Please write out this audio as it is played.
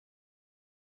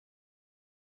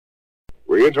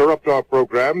We interrupt our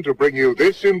program to bring you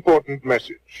this important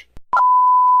message.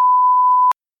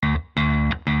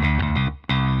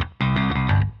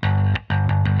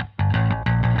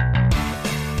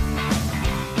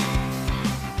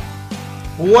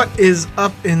 What is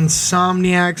up,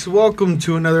 Insomniacs? Welcome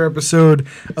to another episode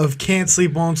of Can't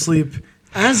Sleep, Won't Sleep.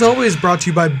 As always, brought to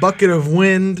you by Bucket of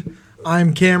Wind.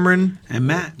 I'm Cameron. And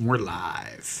Matt, we're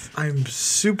live. I'm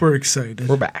super excited.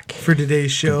 We're back. For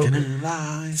today's show.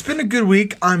 Live. It's been a good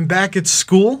week. I'm back at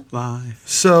school. Live.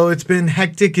 So it's been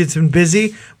hectic, it's been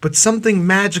busy, but something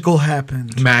magical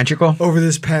happened. Magical? Over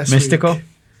this past Mystical? week.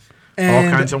 And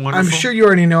all kinds of wonderful. I'm sure you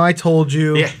already know, I told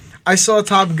you. Yeah. I saw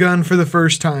Top Gun for the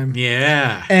first time.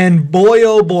 Yeah. And boy,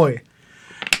 oh boy.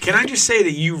 Can I just say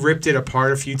that you ripped it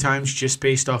apart a few times just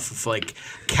based off of like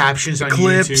captions on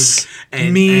Clips, YouTube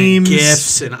and memes,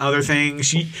 GIFs and other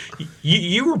things?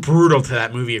 You were brutal to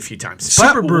that movie a few times.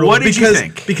 Super But brutal. What did you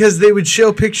think? Because they would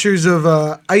show pictures of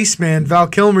Iceman, Val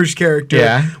Kilmer's character,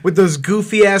 Yeah. with those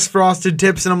goofy ass frosted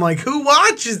tips, and I'm like, who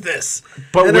watches this?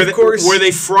 But and were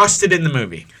they frosted in the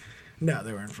movie? No,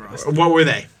 they weren't frosted. What were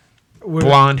they? With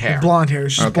Blonde hair. Blonde hair.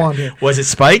 It's just blonde hair. Was it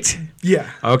spiked? Yeah.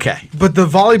 Okay. But the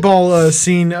volleyball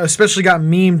scene especially got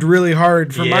memed really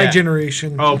hard for my Yeah.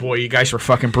 generation. Oh boy, you guys were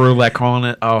fucking brutal at calling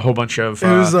it a whole bunch of. It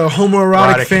was a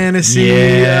homoerotic fantasy.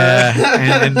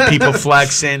 Yeah, and people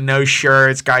flexing, no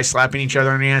shirts, guys slapping each other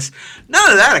on the ass.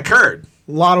 None of that occurred.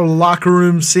 A lot of locker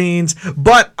room scenes.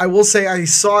 But I will say I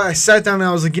sat down and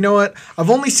I was like, you know what?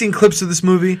 I've only seen clips of this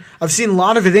movie. I've seen a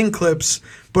lot of it in clips,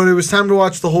 but it was time to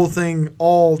watch the whole thing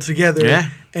all together. Yeah.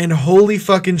 And holy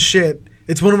fucking shit.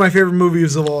 It's one of my favorite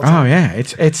movies of all time. Oh yeah,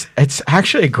 it's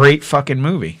actually a great fucking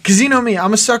movie. Because you know me,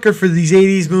 I'm a sucker for these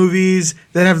 80s movies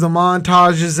that have the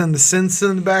montages and the synths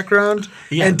in the background.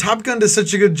 Yeah. And Top Gun does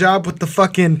such a good job with the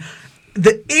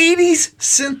 80s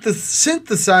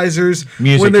synthesizers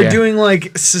Music, when they're yeah. doing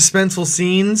like suspenseful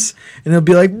scenes, and it'll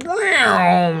be like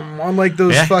on like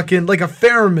those Yeah. fucking like a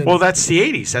theremin. Well, that's the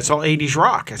 80s. That's all 80s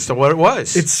rock. That's what it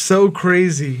was. It's so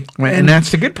crazy, And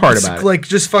that's the good part it's about it. like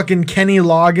just fucking Kenny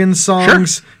Loggins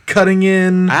songs cutting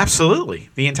in. Absolutely.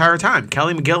 The entire time.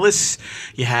 Kelly McGillis,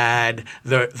 you had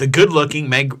the good-looking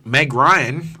Meg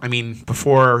Ryan, I mean,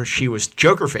 before she was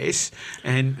Joker face.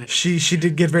 And She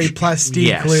did get very plastique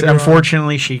yes, later on.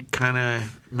 unfortunately, she kind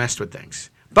of messed with things.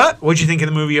 But what'd you think of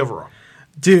the movie overall?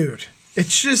 Dude,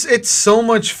 it's so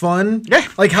much fun. Yeah.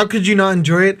 Like, how could you not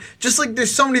enjoy it? Just like,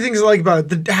 there's so many things I like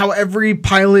about it. How every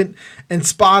pilot and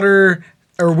spotter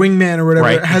or wingman or whatever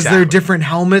Right, has their exactly. different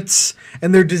helmets,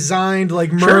 and they're designed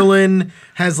like Merlin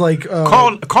has like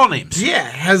Call names. yeah,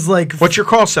 has like What's your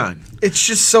call sign? it's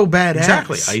just so badass.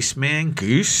 Exactly. Iceman,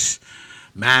 Goose,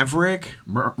 Maverick,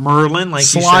 Merlin, like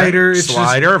Slider, you it's said. just-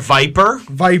 Slider, Viper.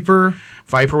 Viper.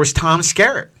 Viper was Tom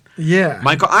Skerritt. Yeah.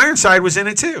 Michael Ironside was in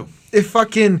it too.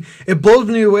 It blows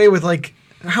me away with like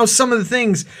how some of the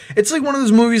things, it's like one of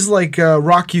those movies like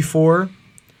Rocky 4,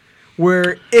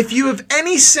 where if you have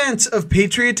any sense of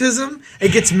patriotism,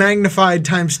 it gets magnified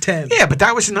times 10. Yeah, but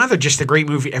that was another just a great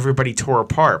movie everybody tore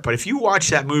apart. But if you watch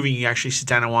that movie and you actually sit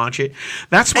down and watch it,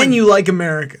 that's when And you like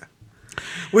America.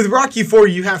 With Rocky 4,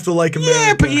 you have to like America.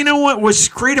 Yeah, but you know what was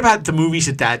great about the movies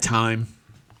at that time?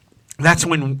 That's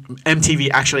when MTV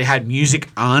actually had music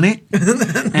on it,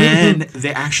 and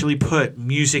they actually put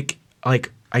music,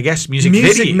 like I guess music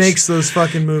videos. makes those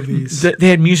fucking movies. They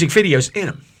had music videos in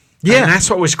them. Yeah. And that's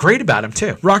what was great about them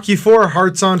too. Rocky 4,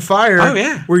 Hearts on Fire. Oh,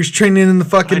 yeah. Where he's training in the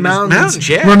fucking In the mountains, mountains,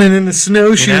 yeah. running in the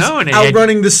snowshoes, You know, and he had-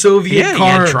 outrunning the Soviet Yeah,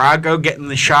 car. you had Drago getting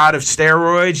the shot of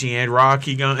steroids. You had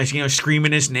Rocky going,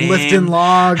 screaming his name, Lifting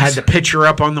logs. Had the picture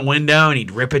up on the window, and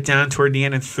he'd rip it down toward the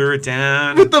end and throw it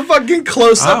down. With the fucking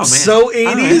close-up, so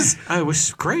 80s. Oh, it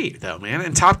was great though, man.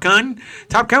 And Top Gun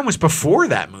was before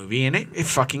that movie, and it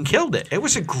fucking killed it. It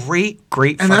was a great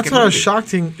And fucking that's what I was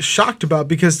movie. shocked about,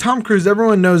 because Tom Cruise,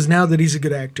 everyone knows now that he's a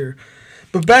good actor.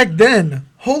 But back then,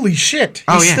 holy shit, he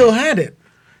Oh, yeah. still had it.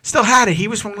 Still had it. He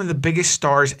was one of the biggest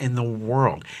stars in the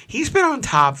world. He's been on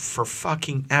top for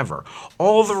fucking ever.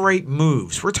 All the right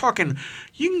moves. We're talking,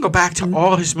 you can go back to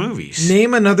all his movies.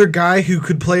 Name another guy who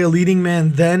could play a leading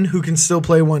man then who can still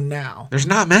play one now. There's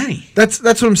not many. That's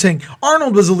what I'm saying.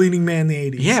 Arnold was a leading man in the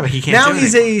 80s. Yeah, but he can't Now do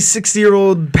he's anything. a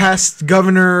 60-year-old past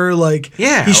governor. Like,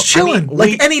 Yeah, he's I chilling. mean,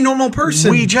 like any normal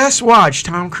person. We just watched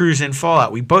Tom Cruise in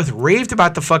Fallout. We both raved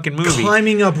about the fucking movie.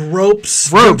 climbing up ropes,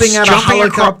 jumping out of across-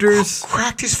 helicopters,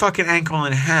 cracked his fucking ankle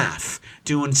in half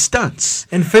doing stunts.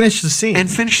 and finish the scene. And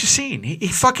finish the scene. He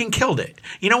fucking killed it.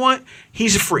 You know what?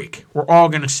 He's a freak. We're all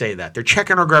gonna say that. They're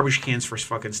checking our garbage cans for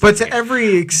fucking stuff. but to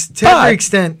every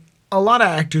extent, a lot of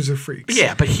actors are freaks.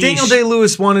 Yeah, but Daniel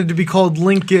Day-Lewis wanted to be called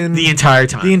Lincoln the entire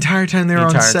time. the entire time they were on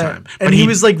entire set. time. And But he he-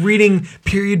 was like reading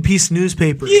period piece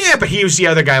newspapers. Yeah, but he was the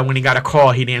other guy. When he got a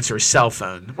call, he'd answer his cell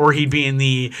phone, or he'd be in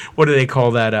the what do they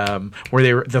call that? Where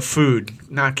they were the food,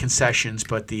 not concessions,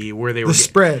 but where they were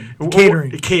spread,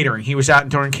 catering. Catering. He was out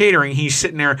during catering. He's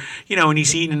sitting there, and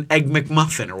he's eating an egg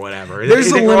McMuffin or whatever. There's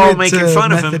they a were all limit making to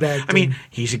fun of him. method I acting. mean,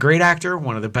 he's a great actor,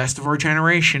 one of the best of our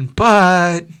generation,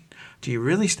 but. Do you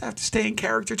really have to stay in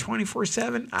character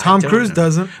 24/7? Tom Cruise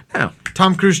doesn't. No.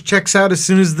 Tom Cruise checks out as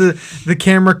soon as the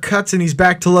camera cuts and he's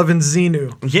back to loving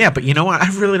Xenu. Yeah, but you know what? I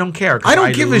really don't care. 'Cause I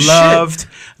don't give a shit. loved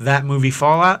that movie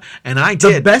Fallout, and I The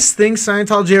did. best thing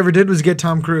Scientology ever did was get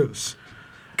Tom Cruise.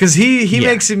 Because he Yeah.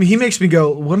 makes me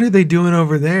go, what are they doing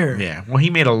over there? Yeah, well,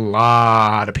 he made a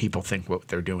lot of people think what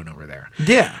they're doing over there.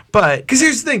 Yeah. But Because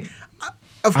here's the thing.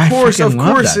 Of I course, fucking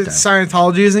love that,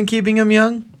 Scientology isn't keeping him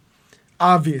young.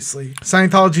 Obviously.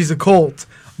 Scientology's a cult.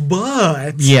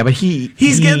 But Yeah, but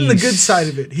he's getting the good side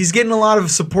of it. He's getting a lot of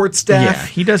support staff. Yeah,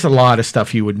 he does a lot of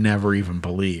stuff you would never even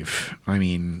believe. I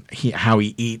mean, how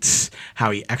he eats, how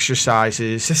he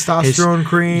exercises, Testosterone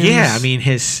creams. Yeah, I mean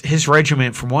his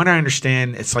regimen. From what I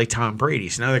understand, it's like Tom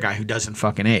Brady's, another guy who doesn't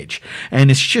fucking age, and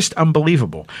it's just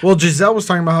unbelievable. Well, Giselle was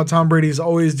talking about how Tom Brady's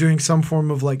always doing some form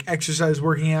of like exercise,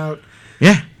 working out,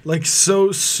 Yeah, like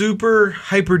so super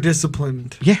hyper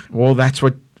disciplined. yeah. Well, that's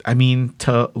what I mean.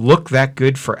 To look that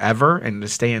good forever and to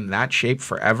stay in that shape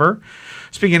forever.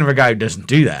 Speaking of a guy who doesn't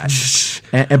do that,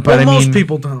 but Well, I most mean,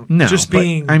 people don't. No, Just but,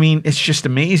 being- I mean, it's just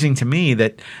amazing to me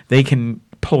that they can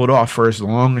pull it off for as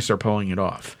long as they're pulling it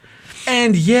off.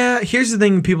 And yeah, here's the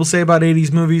thing people say about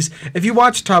 80s movies. If you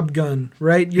watch Top Gun,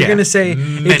 right, you're Yeah, going to say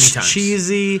many it's times.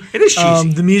 cheesy. It is cheesy.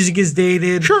 The music is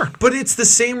dated. Sure. But it's the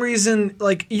same reason,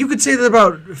 like, you could say that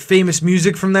about famous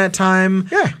music from that time,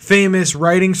 Yeah. famous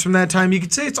writings from that time. You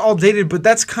could say it's all dated, but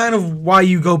that's kind of why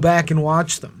you go back and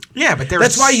watch them. yeah, but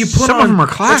That's why you put some on. of them are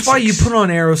That's why you classics. put on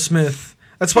Aerosmith.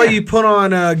 That's why Yeah. you put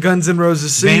on Guns N'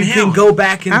 Roses, so Van you can Halen. go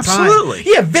back in Absolutely.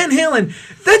 time. Yeah, Van Halen.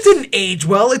 That didn't age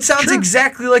well. It sounds Sure.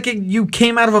 exactly like you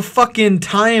came out of a fucking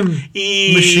time machine.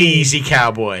 Easy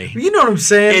Cowboy. You know what I'm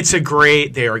saying?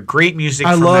 They are great music.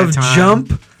 I from love that time.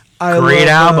 Jump. I Great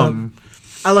love, album.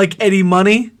 I like Eddie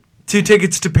Money. 2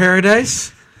 Tickets to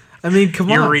Paradise. I mean, come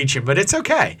You're on. reaching, but it's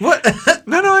okay. What?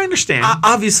 No, I understand.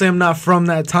 Obviously, I'm not from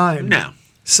that time. no,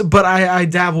 So, but I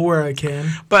dabble where I can.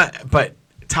 but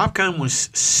Top Gun was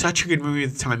such a good movie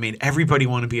at the time. Made everybody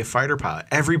want to be a fighter pilot.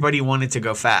 Everybody wanted to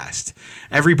go fast.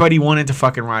 Everybody wanted to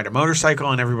fucking ride a motorcycle,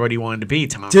 and everybody wanted to be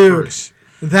Tom Dude. Cruise.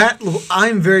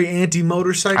 I'm very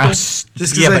anti-motorcycle, just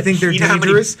because Yeah, I but think they're you know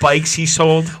dangerous. how many bikes he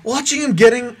sold? Watching him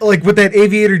getting like with that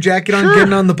aviator jacket on, Sure.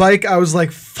 getting on the bike, I was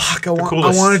like, "Fuck! I want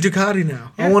coolest. a Ducati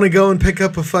now. I Yeah. want to go and pick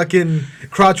up a fucking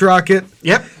crotch rocket."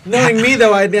 Yep. Knowing me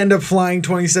though, I'd end up flying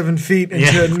 27 feet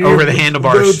into Yeah, a near over the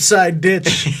handlebars. roadside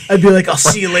ditch. I'd be like, "I'll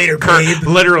see you later, babe."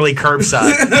 Literally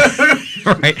curbside.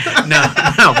 Right?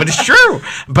 no, but it's true.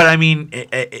 But I mean,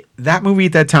 That movie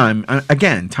at that time,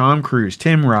 again, Tom Cruise,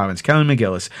 Tim Robbins, Kelly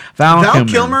McGillis, Val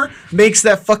Kilmer makes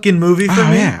that fucking movie for Oh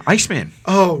me. yeah, Iceman.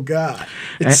 Oh god,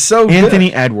 it's A- so good.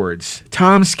 Anthony Edwards,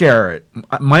 Tom Skerritt,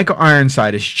 Michael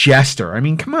Ironside as Jester. I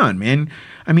mean, come on, man.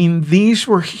 I mean, these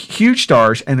were huge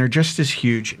stars, and they're just as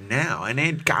huge. now, and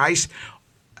then guys,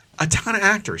 a ton of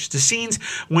actors. The scenes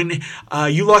when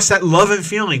you lost that love and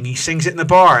feeling, he sings it in the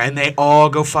bar, and they all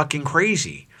go fucking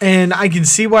crazy. And I can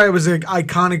see why it was like,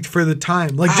 iconic for the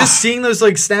time. Like just seeing those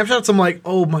like snapshots, I'm like,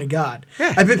 oh my god.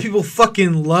 Yeah. I bet people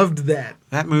fucking loved that.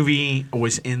 That movie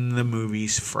was in the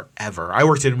movies forever. I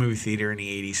worked at a movie theater in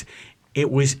the 80s.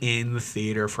 It was in the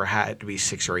theater for had to be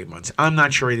 6 or 8 months. I'm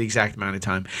not sure the exact amount of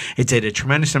time. It did a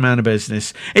tremendous amount of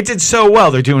business. It did so well,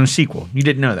 they're doing a sequel. You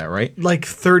didn't know that, right? Like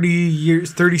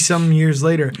 30 some years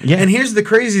later. Yeah. And here's the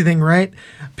crazy thing, right?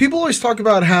 People always talk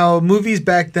about how movies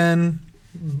back then,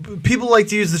 people like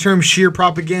to use the term sheer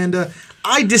propaganda.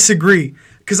 I disagree.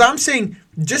 Because I'm saying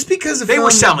just because They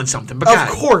were selling something, but of God.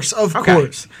 course. Okay.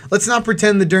 Let's not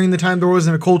pretend that during the time there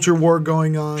wasn't a culture war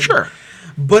going on. Sure.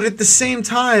 But at the same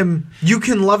time, you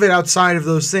can love it outside of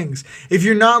those things. If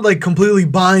you're not like completely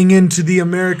buying into the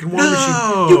American war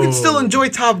machine, you can still enjoy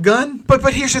Top Gun. But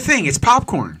here's the thing, it's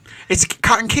popcorn. It's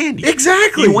cotton candy.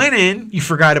 Exactly. You went in, you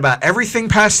forgot about everything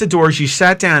past the doors, you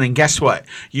sat down, and guess what?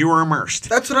 You were immersed.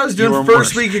 That's what I was You doing were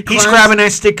first immersed. week of He's class. grabbing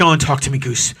that stick going, talk to me,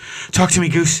 Goose. Talk to me,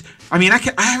 Goose. I mean, I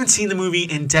haven't seen the movie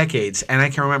in decades, and I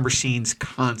can remember scenes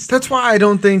constantly. That's why I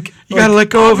don't think You gotta let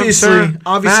go of him, sir.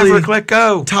 Obviously, Maverick, let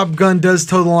go. Top Gun does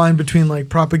toe the line between like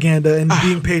propaganda and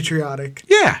being patriotic.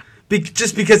 Yeah.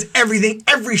 just because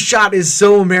every shot is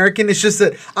so American. It's just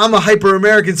that I'm a hyper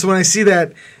American, so when I see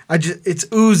that, it's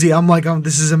oozy. I'm like,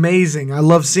 this is amazing. I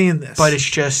love seeing this. But it's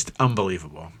just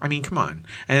unbelievable. I mean, come on.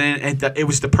 And it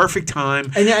was the perfect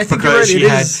time. And yeah, I think because you're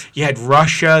right. you had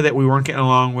Russia that we weren't getting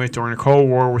along with during the Cold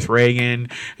War with Reagan,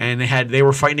 and they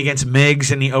were fighting against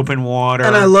MiGs in the open water.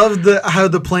 And I love how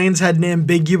the planes had an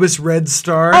ambiguous red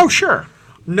star. Oh, sure.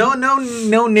 No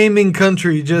naming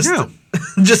country. Just No.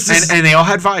 And they all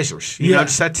had visors. You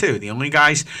noticed that too. The only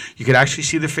guys you could actually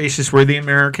see their faces were the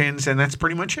Americans, and that's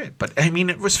pretty much it. But I mean,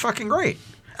 it was fucking great.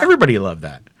 Everybody loved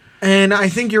that. And I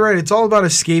think you're right. It's all about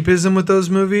escapism with those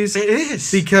movies. It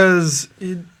is. Because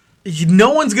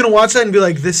no one's going to watch that and be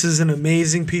like, this is an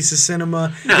amazing piece of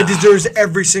cinema. No. It deserves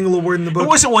every single award in the book. It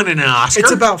wasn't winning an Oscar.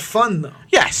 It's about fun, though.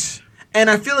 Yes. And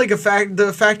I feel like that's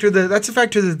a factor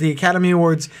that the Academy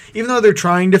Awards, even though they're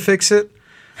trying to fix it,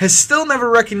 has still never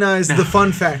recognized the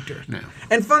fun factor. No.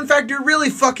 And fun factor really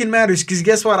fucking matters because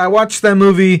guess what? I watched that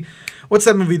movie. What's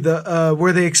that movie?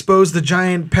 Where they expose the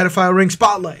giant pedophile ring,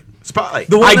 Spotlight. Spotlight.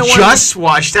 The one I just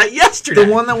watched that yesterday.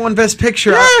 The one that won Best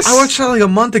Picture. Yes. I watched that like a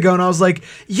month ago, and I was like,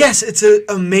 yes, it's an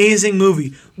amazing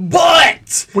movie.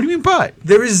 But What do you mean, but?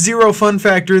 there is zero fun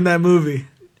factor in that movie.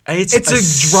 It's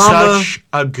a drama. Such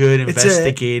a good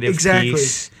investigative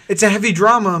piece. It's a heavy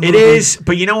drama movie. It is,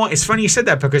 but you know what? It's funny you said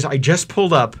that because I just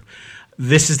pulled up.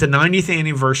 This is the 90th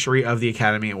anniversary of the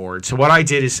Academy Awards. So what I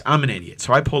did is, I'm an idiot.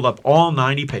 So I pulled up all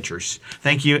 90 pictures.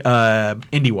 Thank you,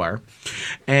 IndieWire.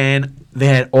 And they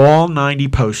had all 90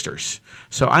 posters.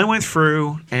 So I went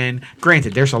through, and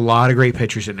granted, there's a lot of great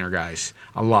pictures in there, guys.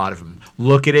 A lot of them.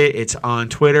 Look at it. It's on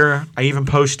Twitter. I even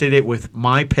posted it with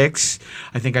my picks.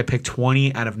 I think I picked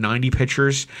 20 out of 90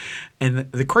 pictures.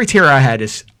 And the criteria I had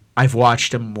is I've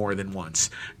watched them more than once.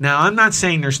 Now, I'm not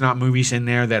saying there's not movies in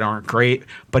there that aren't great,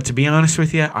 but to be honest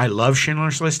with you, I love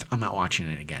Schindler's List. I'm not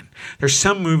watching it again. There's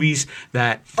some movies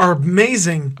that are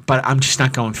amazing, but I'm just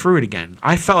not going through it again.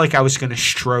 I felt like I was going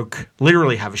to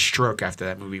literally have a stroke after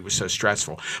that movie. It was so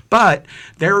stressful. But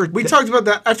we talked about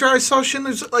that after I saw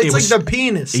Schindler's. It's like The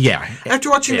Pianist. Yeah. After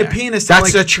watching The Pianist,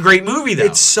 that's such a great movie, though.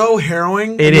 It's so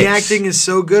harrowing. It is. The acting is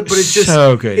so good, but it's just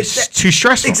so good. It's too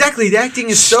stressful. Exactly. The acting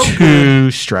is so good.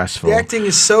 Too stressful. The acting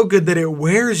is so good that it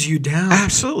wears you down.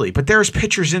 Absolutely. But there's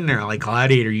pictures in there like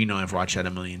Gladiator, I've watched that a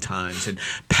million times, and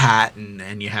Patton,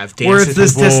 and you have Dances where it's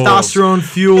this with Wolves. testosterone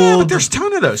fueled. Yeah, but there's a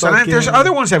ton of those. And there's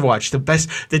other ones I've watched. The Best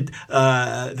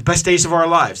Days of Our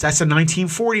Lives. That's a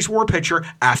 1940s war picture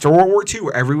after World War II,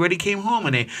 where everybody came home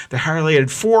and they highlighted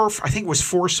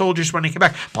four soldiers when they came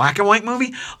back. Black and white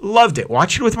movie. Loved it.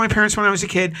 Watched it with my parents when I was a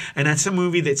kid, and that's a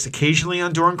movie that's occasionally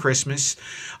on during Christmas.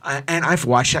 And I've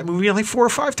watched that movie like 4 or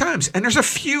 5 times. And there's a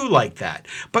few like that.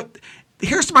 But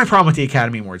here's my problem with the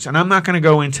Academy Awards. And I'm not going to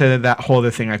go into that whole other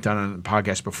thing I've done on the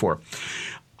podcast before.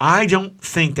 I don't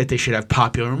think that they should have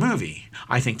popular movie.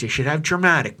 I think they should have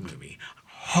dramatic movie,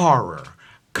 horror,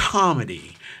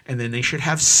 comedy, and then they should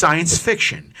have science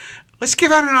fiction. Let's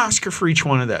give out an Oscar for each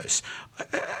one of those.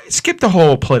 Skip the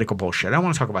whole political bullshit. I don't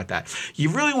want to talk about that. You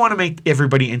really want to make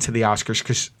everybody into the Oscars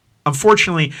because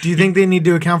unfortunately, do you think they need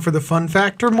to account for the fun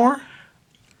factor more?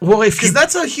 Well, because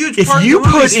that's a huge part.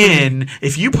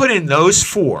 If you put in those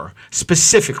 4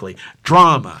 specifically,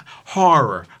 drama,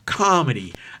 horror,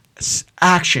 comedy,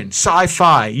 action,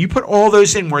 sci-fi, you put all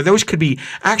those in where those could be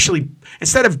actually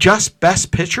instead of just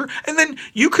Best Picture, and then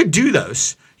you could do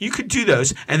those. You could do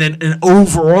those, and then an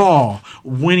overall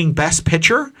winning Best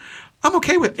Picture. I'm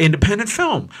okay with independent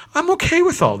film. I'm okay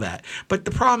with all that. But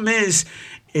the problem is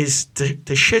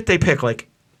the shit they pick. Like,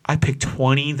 I picked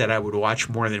 20 that I would watch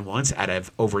more than once out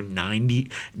of over 90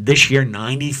 this year,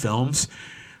 90 films.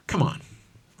 Come on.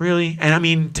 Really? And I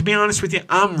mean, to be honest with you,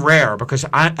 I'm rare because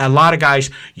a lot of guys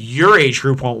your age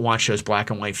group won't watch those black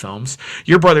and white films.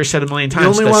 Your brother said a million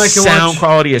times the sound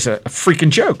quality is a freaking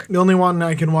joke. The only one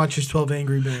I can watch is 12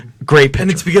 Angry Men. Great picture.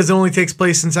 And it's because it only takes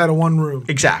place inside of one room.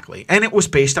 Exactly. And it was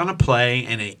based on a play,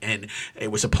 and it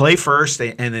was a play first,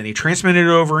 and then they transmitted it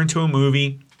over into a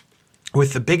movie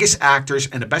with the biggest actors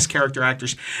and the best character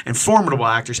actors and formidable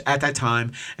actors at that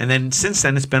time. And then since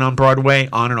then, it's been on Broadway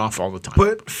on and off all the time.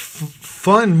 But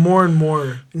fun more and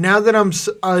more. Now that I'm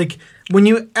when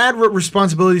you add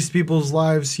responsibilities to people's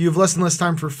lives, you have less and less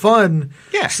time for fun.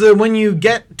 Yeah. So that when you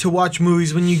get to watch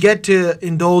movies, when you get to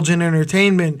indulge in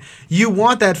entertainment, you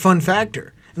want that fun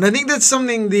factor. And I think that's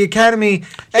something the Academy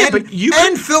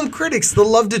and film critics, they'll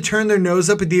love to turn their nose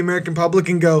up at the American public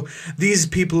and go, these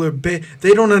people are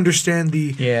they don't understand the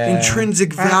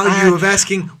intrinsic value of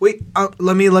asking,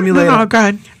 let me lay it out. Go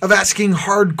ahead. Of asking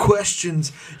hard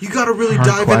questions. You got to really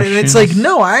dive in. And it's like,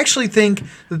 no, I actually think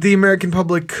that the American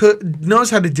public knows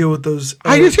how to deal with those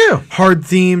I do too. hard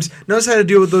themes, knows how to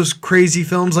deal with those crazy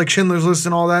films like Schindler's List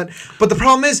and all that. But the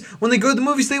problem is, when they go to the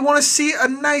movies, they want to see a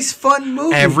nice, fun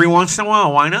movie. Every once in a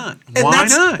while, why not? Why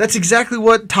not? That's exactly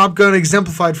what Top Gun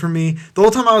exemplified for me. The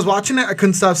whole time I was watching it, I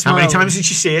couldn't stop How smiling. many times did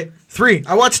you see it? 3.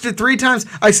 I watched it 3 times.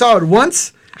 I saw it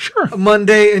once,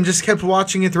 Monday, and just kept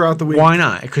watching it throughout the week. Why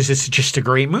not? Because it's just a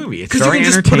great movie. It's Because you very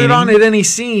can just put it on entertaining. at any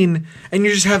scene, and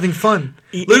you're just having fun.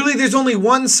 Literally, there's only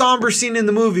one somber scene in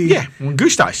the movie. Yeah, when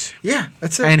Goose dies. Yeah,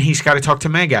 that's it. And he's got to talk to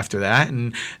Meg after that,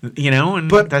 and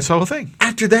But- that's the whole thing.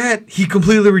 After that, he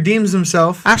completely redeems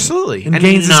himself. Absolutely, And and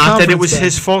gains his not that it confidence was back.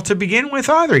 his fault to begin with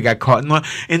either. He got caught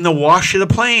in the wash of the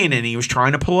plane, and he was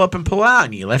trying to pull up and pull out,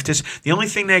 and he left his. The only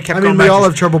thing that kept I going mean, we back all is-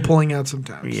 have trouble pulling out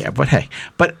sometimes. Yeah, but hey,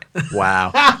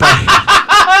 wow.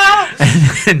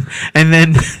 and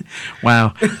then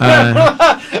wow.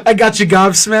 I got you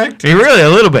gobsmacked. Really, a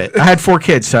little bit. I had 4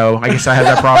 kids, so I guess I had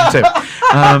that problem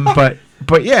too.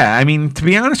 But yeah, I mean, to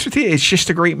be honest with you, it's just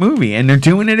a great movie, and they're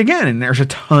doing it again. And there's a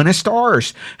ton of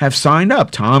stars have signed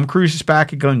up. Tom Cruise is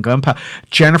back again.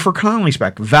 Jennifer Connelly's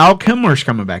back. Val Kilmer's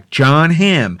coming back. John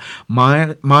Hamm.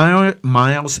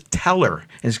 Miles Teller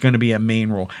is going to be a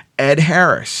main role. Ed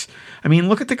Harris. I mean,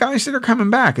 look at the guys that are coming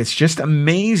back. It's just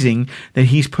amazing that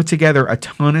he's put together a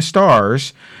ton of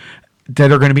stars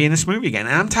that are going to be in this movie again.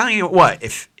 And I'm telling you what,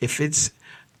 if it's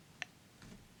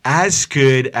as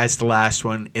good as the last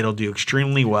one, it'll do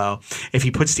extremely well. If he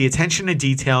puts the attention to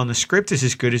detail and the script is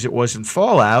as good as it was in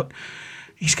Fallout,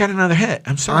 he's got another hit.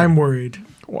 I'm sorry. I'm worried.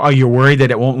 Oh, you're worried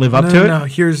that it won't live up to it? No,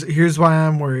 here's why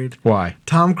I'm worried. Why?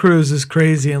 Tom Cruise is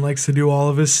crazy and likes to do all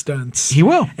of his stunts. He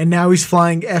will. And now he's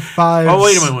flying F5s. Oh,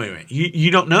 wait a minute. You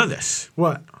don't know this.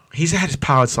 What? He's had his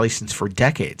pilot's license for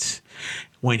decades.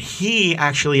 When he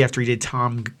actually, after he did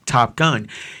Top Gun,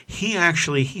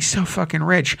 he's so fucking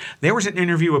rich. There was an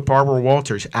interview with Barbara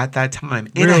Walters at that time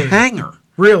in a Really? hangar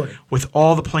Really? with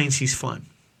all the planes he's flown.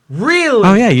 Really?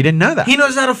 Oh, yeah, you didn't know that. He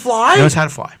knows how to fly? He knows how to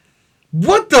fly.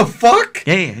 What the fuck?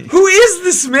 Yeah. Who is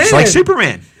this man? It's like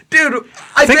Superman. Dude,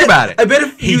 Think about it. I bet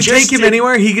if He you just take him did-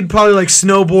 anywhere, he could probably like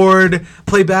snowboard,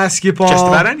 play basketball. Just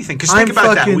about anything. Because think I'm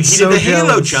about that. fucking He so did the Halo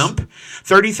jealous. jump,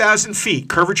 30,000 feet,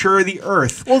 curvature of the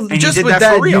Earth. Well, and just he did with that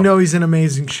that, for real. you know he's in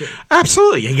amazing shape.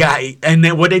 Absolutely. And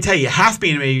then what they tell you, you have to be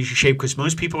in amazing shape because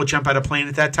most people who jump out of a plane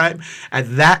at that time,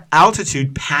 at that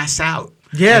altitude, pass out.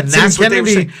 Yeah, and Tim that's what they were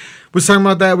Kennedy saying. was talking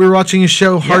about that. We were watching his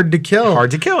show, Hard to Kill.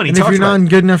 Hard to Kill, and he if talks you're not about in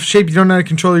good enough shape, you don't know how to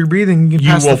control your breathing, you You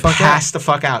pass will the fuck pass out. the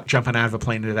fuck out jumping out of a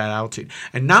plane at that altitude.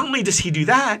 And not only does he do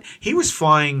that, he was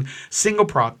flying single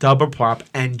prop, double prop,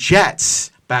 and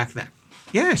jets back then.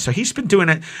 Yeah, so he's been doing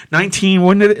it.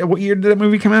 What year did that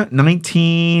movie come out?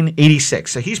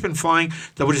 1986. So he's been flying.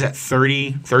 What is that?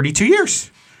 32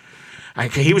 years.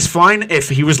 He was flying. If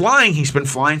he was lying, he's been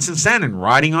flying since then and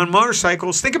riding on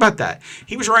motorcycles. Think about that.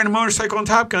 He was riding a motorcycle in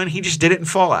Top Gun. He just did it in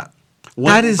Fallout.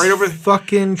 That is right over.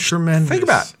 fucking tremendous. Think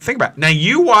about it. Now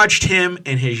you watched him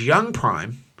in his young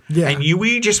prime. Yeah. And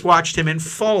we just watched him in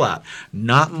Fallout.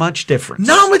 Not much difference.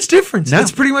 Not much difference. No.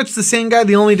 It's pretty much the same guy.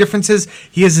 The only difference is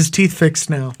he has his teeth fixed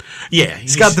now. Yeah.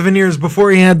 He's got the veneers.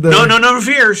 Before he had the... No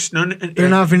veneers. No, They're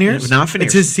not veneers? Not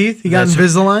veneers. It's his teeth? He got That's-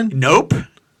 Invisalign? Nope.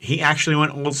 He actually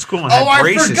went old school and Oh, had I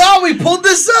braces. forgot we pulled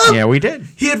this up. Yeah, we did.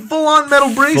 He had full-on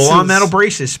metal braces. Full on metal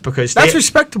braces because That's they,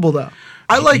 respectable, though.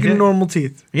 I like did. normal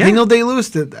teeth. Yeah. Daniel Day-Lewis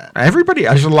did that. everybody.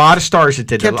 There's a lot of stars that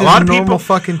did Kept that. A lot his of normal people.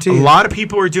 fucking teeth. A lot of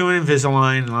people were doing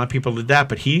Invisalign. A lot of people did that,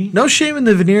 but he No shame in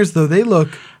the veneers, though. They look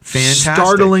Fantastic.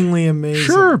 startlingly amazing.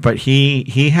 Sure, but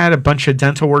he had a bunch of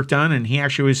dental work done, and he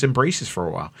actually was in braces for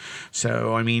a while.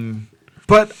 So I mean,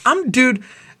 But dude,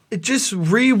 just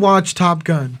rewatch Top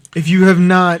Gun if you have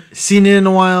not seen it in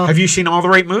a while. have you seen All the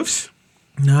Right Moves?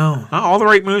 No. All the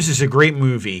Right Moves is a great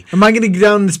movie. Am I going to get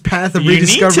down this path of You need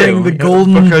rediscovering to, the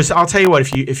golden? because I'll tell you what,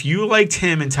 if you liked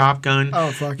him in Top Gun,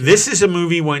 Oh, fuck yeah. this is a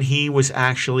movie when he was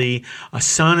actually a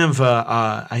son of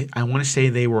I want to say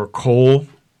they were coal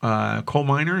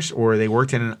miners, or they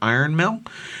worked in an iron mill,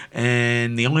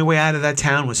 and the only way out of that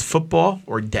town was football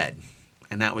or dead,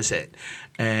 and that was it.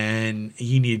 And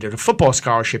he needed a football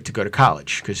scholarship to go to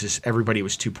college because everybody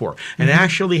was too poor. And it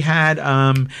actually had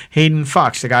Hayden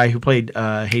Fox, the guy who played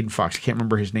Hayden Fox. I can't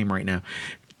remember his name right now.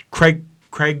 Craig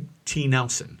T.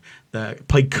 Nelson,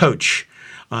 played coach.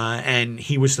 And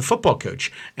he was the football coach,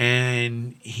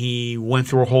 and he went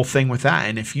through a whole thing with that.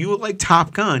 And if you like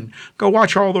Top Gun, go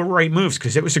watch All the Right Moves,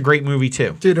 because it was a great movie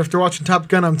too. Dude, after watching Top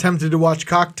Gun, I'm tempted to watch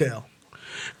Cocktail.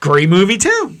 Great movie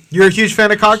too. You're a huge fan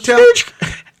of Cocktail? Huge.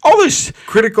 All this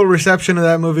Critical reception of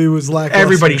that movie was lackluster.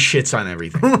 everybody shits on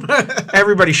everything.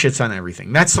 Everybody shits on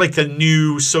everything. That's like the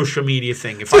new social media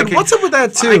thing. If Dude, what's up with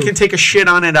that too? I can take a shit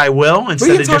on it, I will. We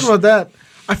Instead can of talk just about that.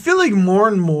 I feel like more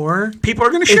and more people are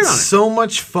going to shit on it. it's so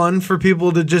much fun for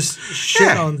people to just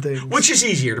shit on things. Which is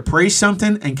easier, to praise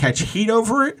something and catch heat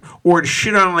over it, or to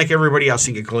shit on it like everybody else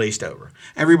and get glazed over?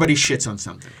 Everybody shits on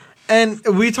something. And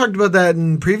we talked about that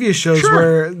in previous shows Sure.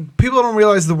 where people don't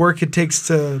realize the work it takes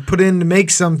to put in to make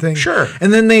something. Sure.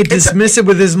 And then they dismiss it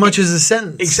with as much as a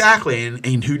sentence. Exactly.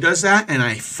 And who does that? And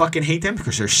I fucking hate them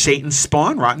because they're Satan's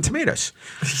spawn, Rotten Tomatoes.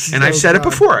 And I've said it God.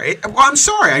 before. Well, I'm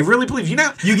sorry. I really believe you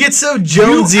know. You get so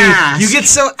Jonesy. You get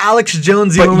so Alex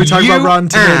Jonesy when we talk about Rotten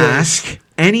Tomatoes. Ask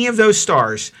any of those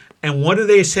stars, and what do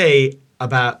they say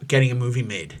about getting a movie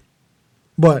made?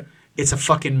 What? It's a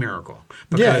fucking miracle.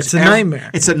 Yeah, it's a nightmare.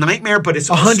 It's a nightmare, but it's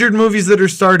 100 movies that are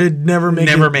started never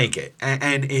make it.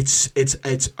 And it's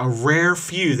a rare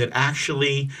few that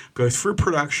actually go through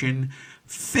production,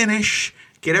 finish,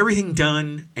 get everything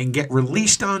done, and get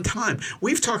released on time.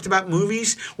 We've talked about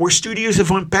movies where studios have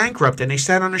went bankrupt and they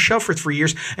sat on a shelf for 3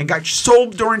 years and got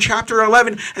sold during Chapter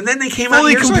 11, and then they came out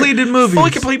Fully years completed later. movies. Fully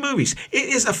complete movies. It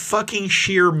is a fucking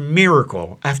sheer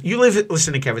miracle.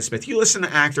 Listen to Kevin Smith. You listen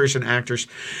to actors and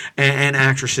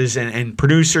actresses and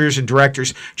producers and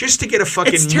directors just to get a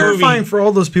fucking It's movie. terrifying for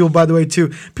all those people, by the way, too.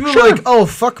 People Sure. are like, "Oh,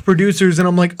 fuck producers," and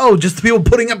I'm like, "Oh, just the people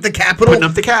putting up the capital, Putting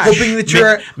up the cash. hoping that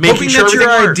your Making sure everything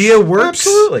works. idea works."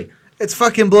 Absolutely. It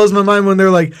fucking blows my mind when they're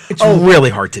like, It's "Oh,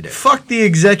 really hard to do. fuck the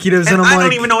executives," And and I I'm like,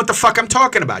 don't even know what the fuck I'm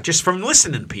talking about just from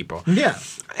listening to people. "Yeah."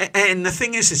 And the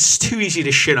thing is, it's too easy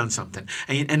to shit on something.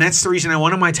 And that's the reason I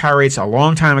went on my tirades a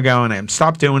long time ago, and I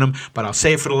stopped doing them, but I'll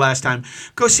say it for the last time.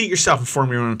 Go see it yourself and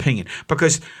form your own opinion.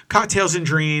 Because Cocktails and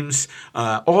Dreams,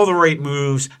 All the Right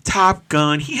Moves, Top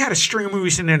Gun, he had a string of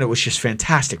movies in there that was just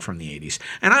fantastic from the 80s.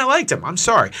 And I liked them. I'm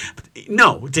sorry.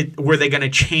 No, were they going to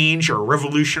change or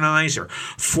revolutionize or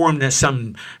form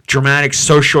some dramatic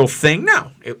social thing?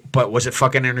 No. But was it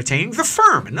fucking entertaining? The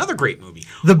Firm, another great movie.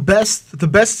 The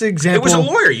best example. It was a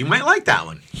lawyer. You might like that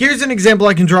one. Here's an example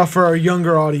I can draw for our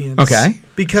younger audience. Okay.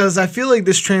 Because I feel like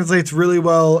this translates really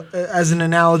well as an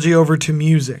analogy over to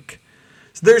music.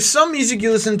 So there's some music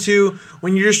you listen to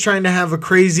when you're just trying to have a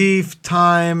crazy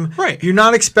time. Right. You're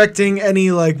not expecting any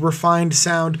like refined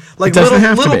sound. Like doesn't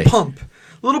have to Little be. Pump.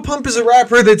 Little Pump is a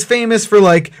rapper that's famous for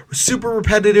like super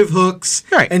repetitive hooks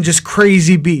Right. and just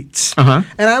crazy beats. Uh-huh.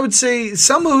 And I would say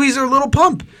some movies are Little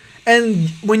Pump. And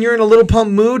when you're in a Little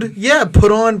Pump mood, yeah,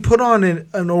 put on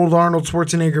an old Arnold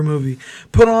Schwarzenegger movie.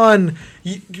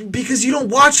 Because you don't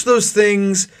watch those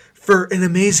things for an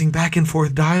amazing back and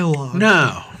forth dialogue.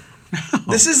 No.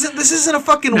 This isn't a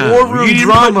fucking No, war room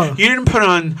drama. You didn't put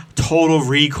on Total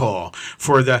Recall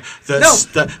for the No,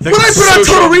 when I put on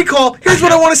Total Recall, here's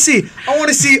what I want to see. I want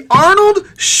to see Arnold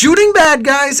shooting bad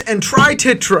guys and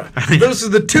Tri-Titra. Those are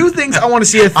the two things I want to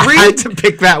see. I had to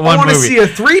pick that one I want to movie. see a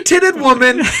three-titted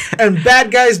woman and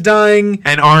bad guys dying.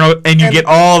 And Arnold, and you get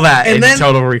all that and in then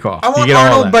Total Recall. I You want get all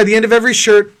Arnold that. by the end of every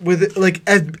shirt with like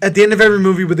at the end of every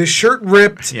movie with his shirt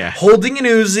ripped, Yeah. holding an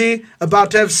Uzi,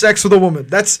 about to have sex with a woman.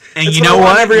 That's you I know want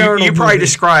what? Every Arnold You probably movie.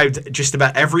 described just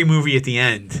about every movie at the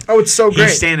end. Oh, it's so great.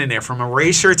 He's standing there from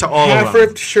Eraser to all of them.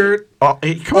 Half-ripped shirt. Oh,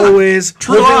 hey, come on. Always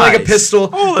True holding like a Lies. pistol.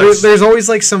 All There's always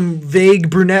like some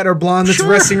vague brunette or blonde that's Sure.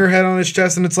 resting her head on his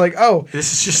chest, and it's like, oh,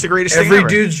 This is just the greatest thing every ever.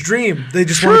 dude's dream. They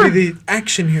just Sure. want to be the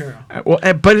action hero.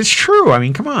 But it's true. I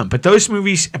mean, come on. But those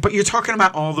movies, but you're talking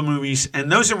about all the movies,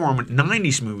 and those are more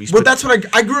 90s movies. But that's what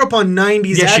I grew up on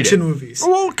 90s Yes, you action did. movies.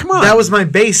 Well, come on. That was my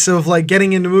base of like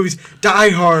getting into movies. Die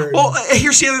Hard. Well,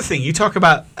 here's the other thing. You talk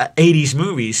about 80s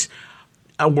movies,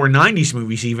 or 90s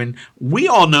movies even. We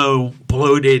all know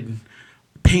bloated,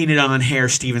 painted on hair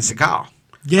Steven Seagal.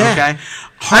 Yeah. Okay?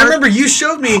 I remember you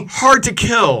showed me. Hard to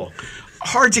Kill.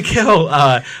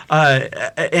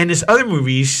 And his other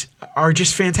movies are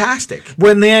just fantastic.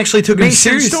 When they actually took him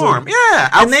Mason seriously. Storm. Yeah,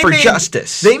 Out And they for made-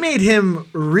 Justice. They made him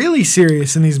really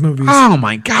serious in these movies. Oh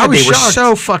my I God, was they were shocked.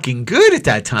 so fucking good at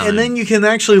that time. And then you can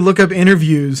actually look up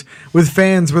interviews with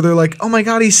fans where they're like, "Oh my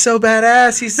God, he's so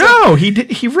badass. He's so." No, he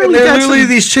did. He And really they're got literally some,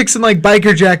 these chicks in like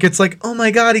biker jackets, like, "Oh my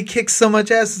God, he kicks so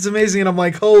much ass. It's amazing." And I'm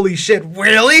like, "Holy shit,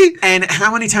 really?" and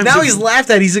how many times Now have- he's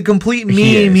laughed at. He's a complete meme.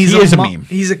 He is. He's He is a meme.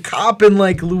 He's a cop in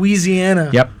like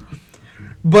Louisiana. Yep.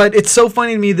 But it's so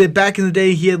funny to me that back in the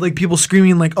day he had like people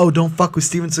screaming like, "Oh, don't fuck with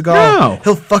Steven Seagal. No.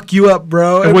 He'll fuck you up,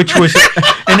 bro." Which was,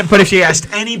 But if you asked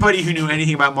anybody who knew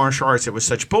anything about martial arts, it was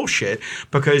such bullshit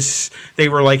because they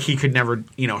were like he could never,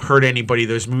 hurt anybody.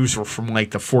 Those moves were from like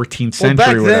the 14th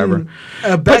century or whatever.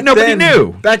 But nobody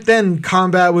knew. Back then,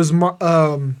 combat was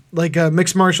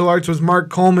mixed martial arts was Mark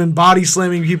Coleman body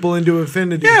slamming people into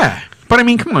infinity. yeah. But I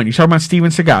mean, come on, you're talking about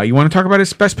Steven Seagal. You want to talk about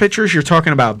his best pictures? You're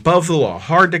talking about Above the Law,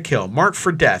 Hard to Kill, Marked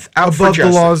for Death, Out for Above the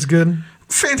Justice. Law is good.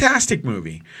 Fantastic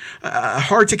movie.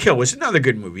 Hard to Kill was another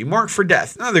good movie. Marked for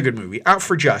Death, another good movie. Out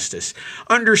for Justice.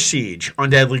 Under Siege, On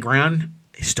Deadly Ground,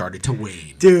 it started to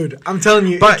wane. Dude, I'm telling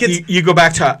you, But you go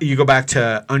back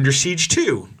to Under Siege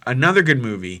 2, another good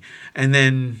movie, and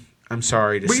then I'm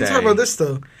sorry to we say can talk about this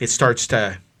though. it starts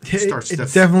to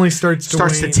Definitely starts to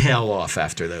wane. tail off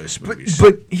after those movies.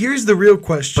 But here's the real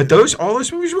question. But all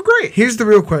those movies were great. Here's the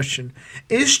real question: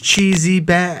 is cheesy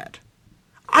bad?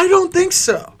 I don't think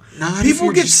so. Not if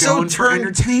you're just going for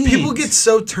entertainment. People get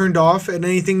so turned off at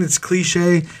anything that's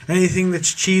cliche, anything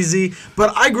that's cheesy.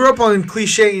 But I grew up on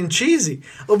cliche and cheesy.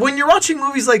 When you're watching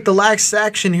movies like The Last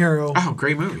Action Hero, Oh,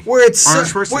 great movie. where it's Arnold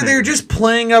Schwarzenegger. where they're just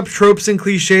playing up tropes and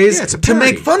cliches Yeah, it's a to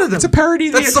parody. make fun of them. It's a parody.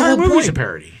 That's the entire whole movie's point. a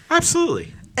parody.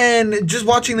 Absolutely. And just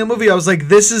watching the movie, I was like,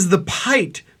 this is the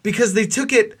height because they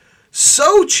took it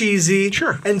so cheesy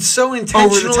Sure. and so Over the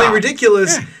intentionally top.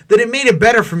 ridiculous Yeah. that it made it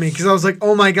better for me because I was like,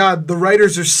 oh my God, the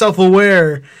writers are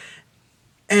self-aware.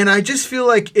 And I just feel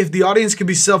like if the audience could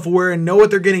be self-aware and know what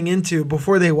they're getting into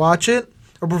before they watch it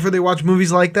or before they watch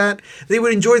movies like that, they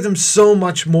would enjoy them so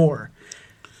much more.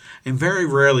 And very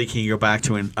rarely can you go back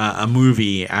to a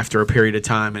movie after a period of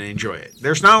time and enjoy it.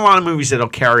 There's not a lot of movies that'll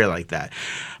carry like that.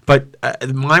 But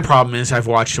my problem is I've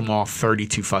watched them all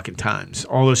 32 fucking times.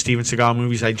 All those Steven Seagal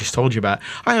movies I just told you about,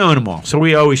 I own them all. So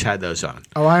we always had those on.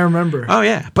 Oh, I remember. Oh,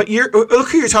 yeah. But look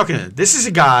who you're talking to. This is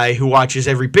a guy who watches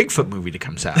every Bigfoot movie that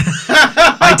comes out.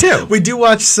 I do. We do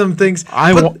watch some things.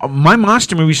 but My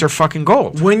monster movies are fucking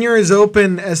gold. when you're as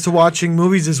open as to watching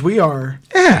movies as we are,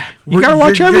 Yeah. You got to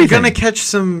watch you're everything. You're going to catch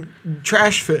some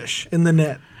trash fish in the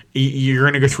net. You're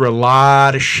going to go through a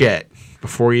lot of shit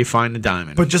before you find the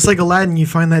diamond. But just like Aladdin, you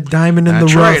find that diamond in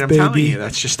That's the rough, right. I'm telling baby. you.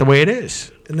 That's just the way it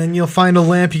is. And then you'll find a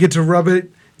lamp, you get to rub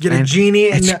it, get a And genie.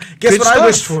 And it's guess good what I stuff.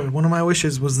 wished for? One of my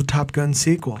wishes was the Top Gun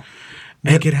sequel.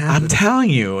 Make it happen. I'm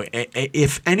telling you,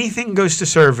 if anything goes to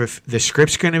serve, if the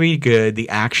script's going to be good, the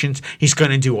actions, he's going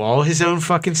to do all his own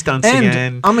fucking stunts and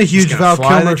again. I'm a He's huge gonna Val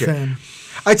fly Kilmer the jet. fan.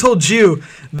 I told you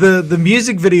the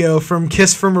music video from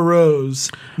Kiss from a Rose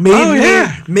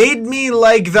made me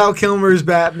like Val Kilmer's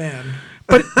Batman.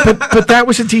 but that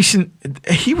was a decent.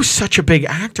 He was such a big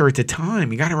actor at the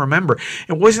time. You got to remember,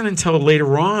 It wasn't until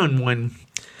later on when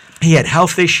he had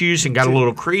health issues and got a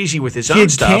little crazy with his own had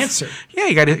stuff. cancer. yeah,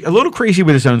 he got a little crazy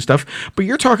with his own stuff. But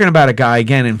you're talking about a guy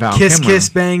again in Val Kiss Kilmer. Kiss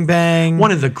Bang Bang. One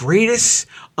of the greatest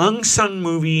unsung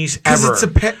movies Because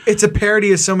ever. it's a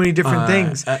parody of so many different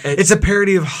things. it's- It's a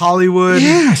parody of Hollywood.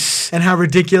 Yes. And how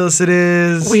ridiculous it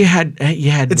is. Well, you had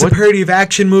It's a parody of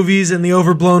action movies and the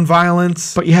overblown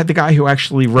violence. but you had the guy who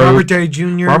actually wrote Robert Downey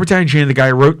Jr. Robert Downey Jr., the guy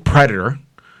who wrote Predator.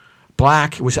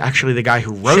 Black was actually the guy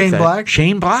who wrote Shane that. Black?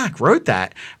 Shane Black wrote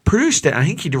that, produced it. I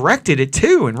think he directed it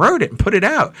too and wrote it and put it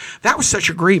out. That was such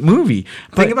a great movie.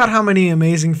 Think about how many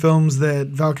amazing films that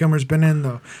Val Kilmer's been in,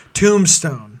 though.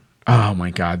 Tombstone. Oh my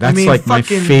God, that's mean, like my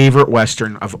fucking- favorite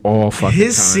Western of all fucking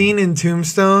His time. scene in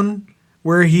Tombstone,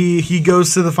 where he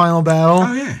goes to the final battle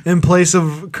Oh, yeah. in place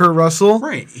of Kurt Russell.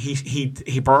 Right.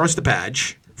 He borrows the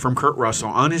badge from Kurt Russell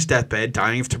on his deathbed,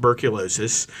 dying of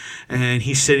tuberculosis, and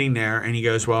he's sitting there and he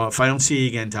goes, "Well, if I don't see you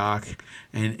again, Doc,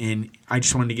 and I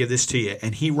just wanted to give this to you,"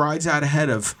 and he rides out ahead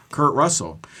of Kurt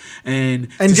Russell, and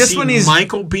to just see when he's-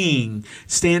 Michael Biehn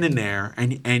standing there,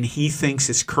 and he thinks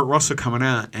it's Kurt Russell coming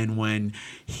out, and when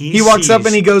He walks up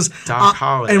and he goes, Doc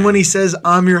Holliday, and when he says,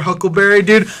 "I'm your Huckleberry,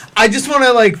 dude," I just want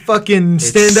to like fucking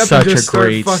stand up such and just a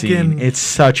great start fucking. scene. It's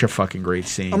such a fucking great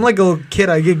scene. I'm like a little kid.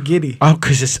 I get giddy. oh,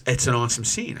 because it's an awesome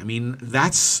scene. I mean,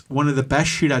 that's one of the best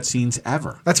shootout scenes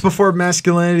ever. That's before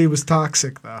masculinity was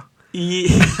toxic, though.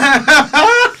 Yeah.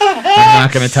 I'm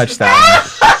not going to touch that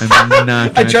one. I'm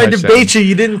not I gonna tried to touch that bait you.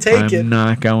 You didn't take I'm it.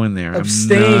 not going there. I'm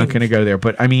Abstain. not going to go there.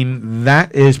 But I mean,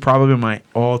 that is probably my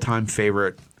all-time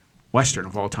favorite Western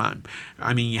of all time.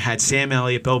 I mean, you had Sam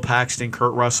Elliott, Bill Paxton,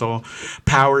 Kurt Russell,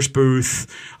 Powers Booth,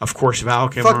 of course, Val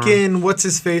Kilmer. Fucking what's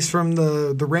his face from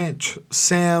the ranch?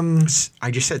 Sam.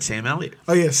 I just said Sam Elliott.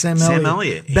 Oh yeah, Sam Elliott. Sam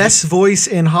Elliott. Best voice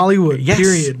in Hollywood. Yes.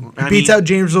 Period. I Beats mean- out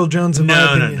James Earl Jones in my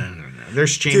No. opinion.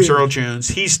 There's James Dude. Earl Jones.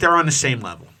 They're on the same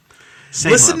level.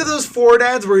 Same Listen to level. those Ford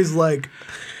ads where he's like,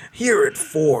 Here at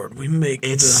Ford, we make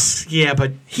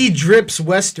but he drips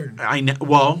Western. I know.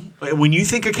 Well, when you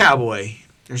think of cowboy,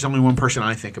 there's only one person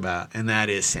I think about, and that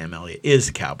is Sam Elliott. Is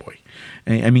a cowboy.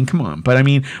 I mean, come on. But I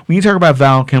mean, when you talk about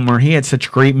Val Kilmer, he had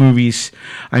such great movies.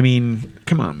 I mean,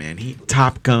 come on, man.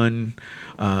 Top Gun.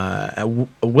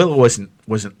 Will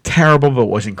wasn't terrible, but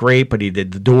wasn't great. But he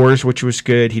did The Doors, which was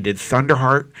good. He did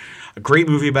Thunderheart, a great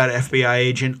movie about an FBI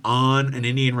agent on an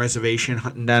Indian reservation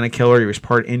hunting down a killer. He was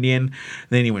part Indian.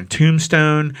 Then he went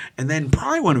Tombstone, and then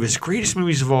probably one of his greatest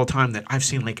movies of all time that I've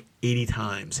seen like 80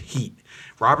 times, Heat.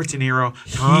 Robert De Niro,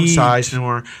 Tom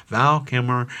Sizemore, Val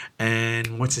Kilmer,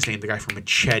 and what's his name? The guy from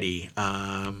Machete.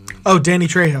 Danny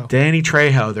Trejo. Danny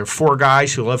Trejo. They're four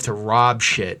guys who love to rob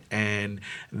shit, and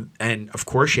of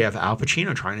course you have Al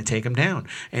Pacino trying to take him down,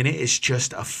 and it is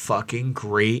just a fucking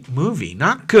great movie.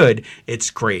 Not good,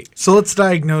 it's great. So let's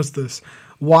diagnose this.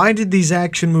 Why did these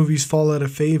action movies fall out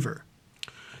of favor?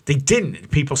 They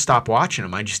didn't. People stopped watching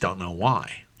them. I just don't know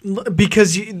why.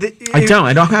 Because I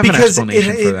don't have an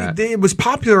explanation for that. It was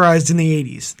popularized in the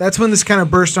 80s. That's when this kind of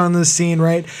burst onto the scene,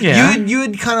 right? Yeah. You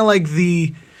had kind of like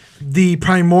the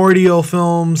primordial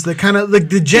films, the kind of like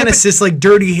the Genesis, like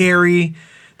Dirty Harry,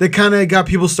 that kind of got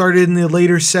people started in the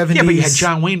later 70s. Yeah, but you had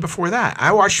John Wayne before that.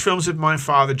 I watched films with my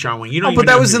father, John Wayne. You don't but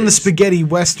that was in the spaghetti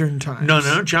Western times.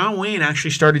 No. John Wayne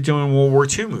actually started doing World War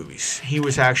II movies. He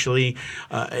was actually...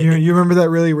 you remember that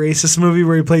really racist movie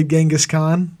where he played Genghis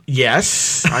Khan?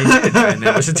 Yes, I did. And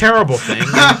that was a terrible thing.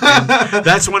 And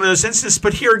that's one of those instances.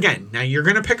 But here again, now you're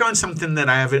going to pick on something that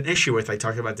I have an issue with. I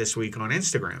talked about this week on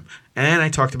Instagram. And I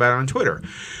talked about it on Twitter.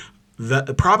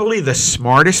 Probably the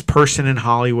smartest person in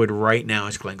Hollywood right now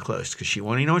is Glenn Close, because you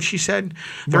want to know what she said?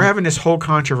 They're having this whole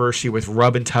controversy with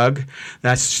Rub and Tug.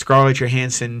 That's Scarlett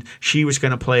Johansson. She was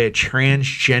going to play a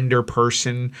transgender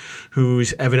person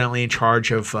who's evidently in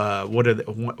charge of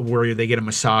where they get a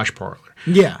massage parlor.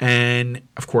 Yeah. And,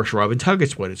 of course, Rub and Tug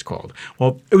is what it's called.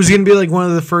 Well, it was going to be like one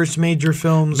of the first major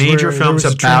films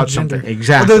about something.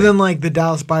 Exactly. Other than like the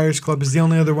Dallas Buyers Club is the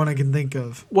only other one I can think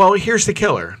of. Well, here's the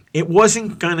killer. It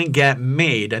wasn't going to get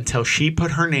made until she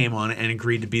put her name on it and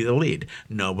agreed to be the lead.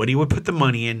 Nobody would put the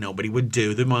money in. Nobody would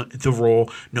do the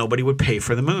role. Nobody would pay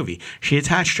for the movie. She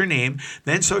attached her name.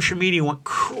 Then social media went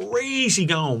crazy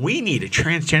going, we need a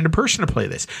transgender person to play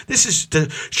this. This is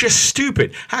just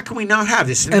stupid. How can we not have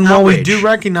this? And while we do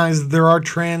recognize that there are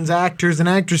trans actors and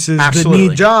actresses that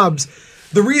need jobs,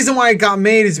 the reason why it got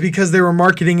made is because they were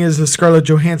marketing it as a Scarlett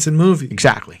Johansson movie.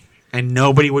 Exactly. And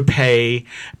nobody would pay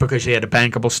because they had a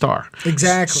bankable star.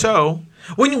 Exactly. So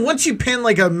once you pin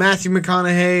like a Matthew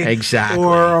McConaughey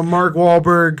or a Mark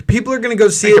Wahlberg, people are going to go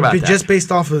see it just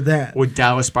based off of that. Would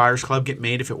Dallas Buyers Club get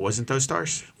made if it wasn't those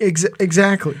stars?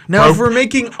 Exactly. Now, if we're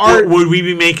making art, would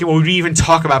we even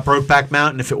talk about Brokeback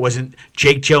Mountain if it wasn't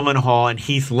Jake Gyllenhaal and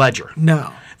Heath Ledger?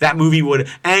 No. That movie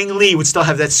Ang Lee would still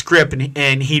have that script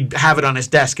and he'd have it on his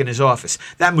desk in his office.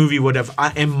 That movie would have,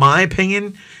 in my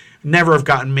opinion, never have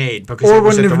gotten made because it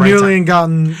was at the right time. Or wouldn't have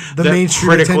gotten the mainstream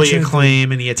critically attention.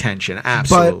 acclaim and the attention.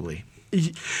 Absolutely.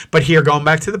 But here, going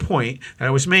back to the point that I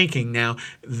was making, now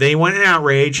they went in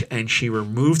outrage and she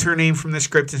removed her name from the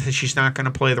script and said she's not going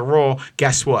to play the role.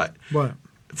 Guess what? What?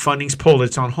 Funding's pulled.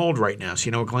 It's on hold right now. So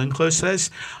you know what Glenn Close says?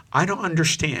 I don't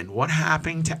understand what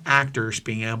happened to actors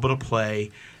being able to play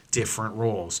different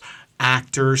roles.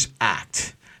 Actors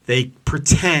act. They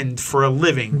pretend for a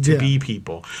living to be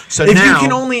people. So if now, you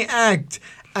can only act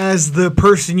as the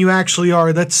person you actually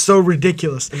are, that's so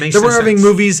ridiculous. It makes we're no having sense.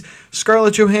 movies,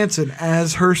 Scarlett Johansson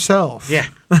as herself. Yeah.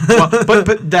 Well,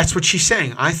 but that's what she's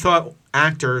saying. I thought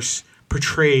actors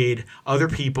portrayed other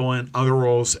people in other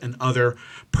roles and other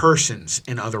persons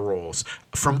in other roles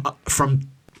from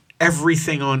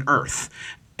everything on Earth.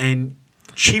 And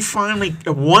she finally,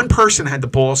 one person had the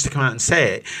balls to come out and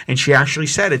say it, and she actually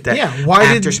said it. That why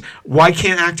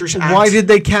can't actors act? Why did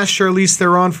they cast Charlize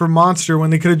Theron for Monster when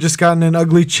they could have just gotten an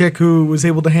ugly chick who was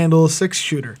able to handle a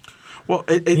 6-shooter? Well,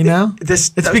 it's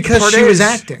because she was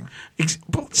acting.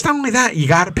 Well, it's not only that. You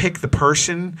got to pick the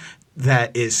person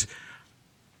that is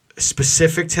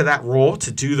specific to that role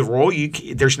to do the role.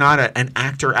 There's not an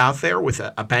actor out there with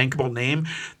a bankable name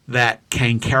that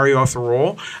can carry off the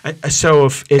role. So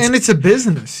if it's a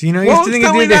business, you know. Well, you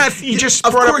have to think that. You just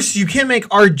of course you can't make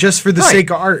art just for the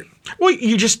sake of art. Well,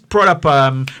 you just brought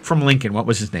up from Lincoln. What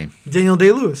was his name? Daniel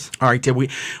Day-Lewis. All right,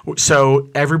 so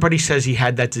everybody says he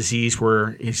had that disease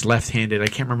where he's left-handed. I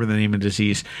can't remember the name of the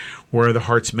disease, where the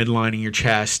heart's midlining your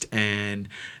chest and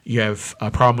you have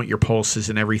a problem with your pulses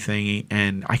and everything.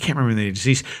 And I can't remember the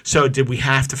disease. So did we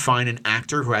have to find an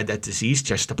actor who had that disease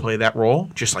just to play that role,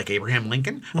 just like Abraham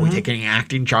Lincoln? Are we taking an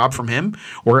acting job from him,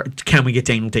 or can we get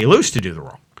Daniel Day-Lewis to do the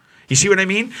role? You see what I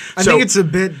mean? I think it's a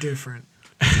bit different.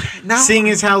 now, Seeing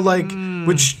as how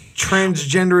with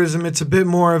transgenderism, it's a bit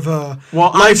more of a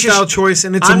Well, lifestyle choice,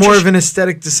 and it's more of an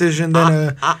aesthetic decision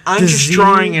than I'm disease. just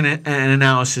drawing an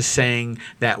analysis saying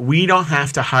that we don't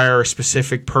have to hire a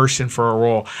specific person for a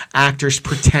role. Actors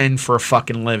pretend for a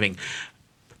fucking living.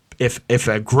 If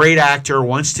a great actor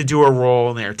wants to do a role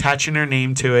and they're attaching their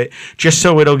name to it just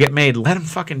so it'll get made, let him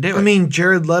fucking do it. I mean,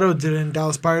 Jared Leto did it in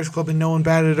Dallas Buyers Club, and no one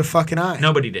batted a fucking eye.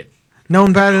 Nobody did. No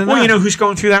one batted an eye. Well, you know who's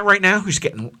going through that right now? Who's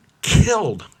getting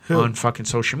killed on fucking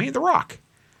social media? The Rock.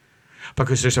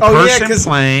 Because there's a person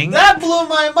playing. That blew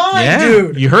my mind, Yeah,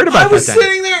 dude. you heard about I was that then.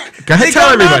 sitting there. Go ahead, They tell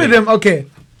got mad everybody. at him. Okay.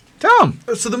 Tell him.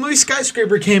 So the movie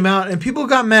Skyscraper came out, and people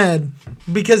got mad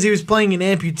because he was playing an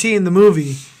amputee in the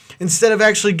movie. Instead of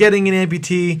actually getting an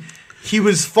amputee, he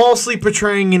was falsely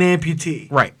portraying an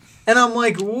amputee. Right. And I'm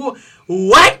like,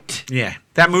 what? Yeah.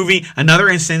 That movie, another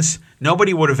instance,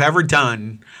 nobody would have ever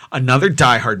done another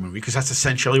Die Hard movie because that's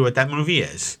essentially what that movie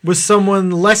is. Was someone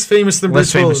less famous than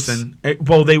Less Bruce famous Willis?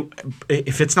 than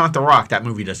if it's not The Rock, that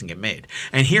movie doesn't get made.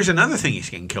 And here's another thing he's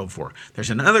getting killed for.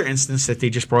 There's another instance that they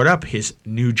just brought up, his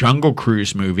new Jungle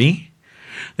Cruise movie.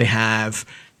 They have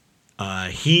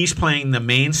he's playing the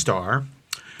main star.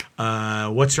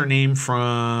 What's her name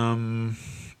from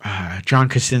John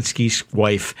Krasinski's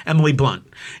wife, Emily Blunt,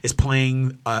 is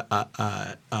playing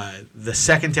the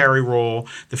secondary role,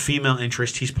 the female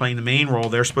interest. He's playing the main role.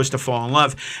 They're supposed to fall in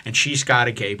love, and she's got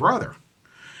a gay brother.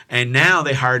 And now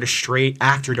they hired a straight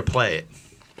actor to play it,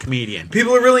 comedian.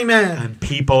 People are really mad. And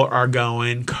people are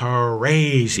going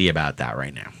crazy about that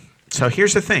right now. So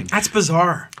here's the thing. That's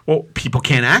bizarre. Well, people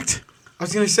can't act. I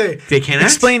was gonna say They can't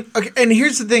act? explain. Okay, and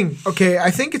here's the thing. Okay,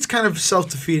 I think it's kind of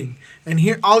self-defeating, and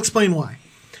here I'll explain why.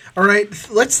 All right,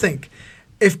 let's think.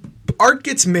 If art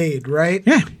gets made, right?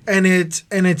 Yeah. And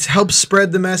it helps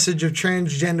spread the message of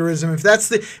transgenderism.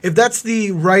 If that's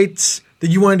the rights that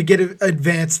you want to get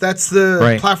advanced, that's the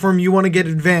Right. platform you want to get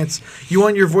advanced. You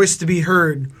want your voice to be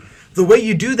heard. The way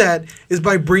you do that is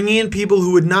by bringing in people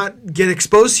who would not get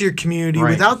exposed to your community Right.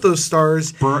 without those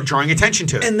stars. Drawing attention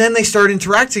to it. And then they start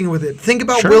interacting with it. Think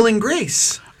about Sure. Will and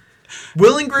Grace.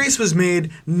 Will and Grace was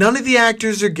made. None of the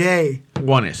actors are gay.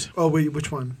 One is. Oh wait,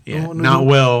 which one? Yeah, The not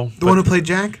Will. The one who played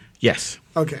Jack. Yes.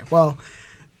 Okay, well.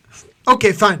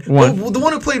 Okay, fine. One. Well, the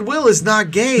one who played Will is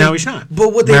not gay. No, he's not.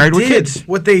 But what they Married with did, kids.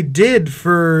 what they did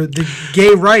for the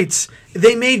gay rights,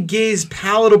 they made gays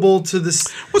palatable to this.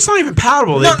 Well, it's not even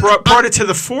palatable. No, They brought it to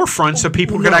the forefront so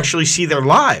people could No. actually see their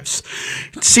lives,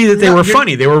 see that they No, were you're-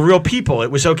 funny. They were real people.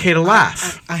 It was okay to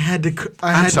laugh. I had to.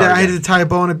 I'm sorry, I had Dan. to tie a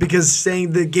bow on it because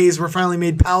saying the gays were finally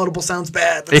made palatable sounds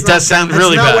bad. It does sound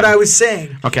really That's not bad. what I was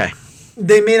saying. Okay.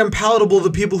 They made them palatable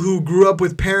to people who grew up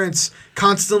with parents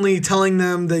constantly telling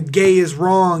them that gay is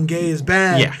wrong, gay is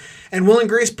bad. Yeah. And Will and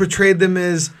Grace portrayed them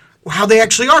as how they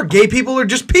actually are. Gay people are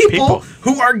just people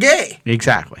who are gay.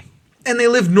 Exactly. And they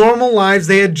lived normal lives.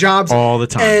 They had jobs. All the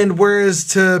time. And whereas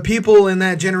to people in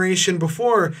that generation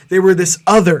before, they were this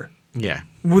other Yeah.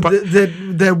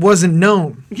 that wasn't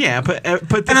known. Yeah, but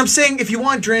And I'm saying if you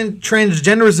want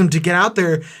transgenderism to get out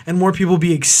there and more people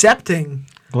be accepting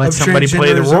let of somebody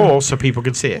play the transgenderism, role so people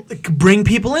can see it. bring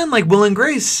people in like Will and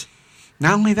Grace.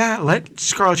 Not only that, let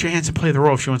Scarlett Johansson play the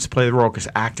role if she wants to play the role because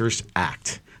actors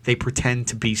act. They pretend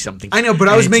to be something. I know, but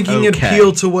I and was it's making an okay.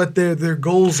 appeal to what their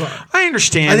goals are. I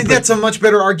understand. I think but that's a much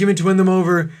better argument to win them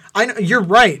over. I know you're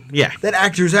right. Yeah. that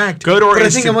actors act. Go to our but I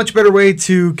think a instant- much better way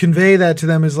to convey that to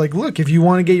them is like, look, if you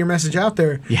want to get your message out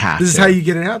there, You have this is to. how you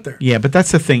get it out there. Yeah, but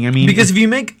that's the thing. I mean, Because if you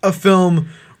make a film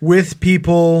with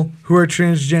people who are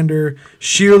transgender,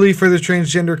 sheerly for the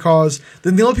transgender cause,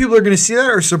 then the only people who are going to see that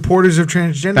are supporters of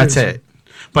transgender. That's it.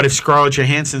 But if Scarlett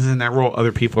Johansson's in that role,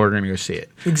 other people are going to go see it.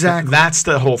 Exactly. That's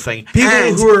the whole thing. People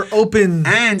and, who are open.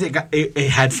 and it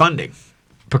had funding.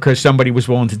 because somebody was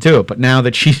willing to do it. But now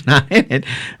that she's not in it,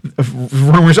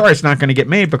 rumors are it's not going to get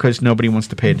made because nobody wants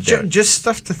to pay to do it. Just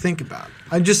stuff to think about.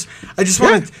 I just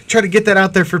want to try to get that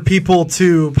out there for people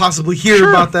to possibly hear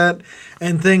about that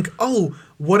and think, oh,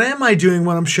 what am I doing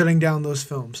when I'm shutting down those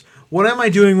films? What am I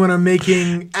doing when I'm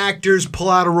making actors pull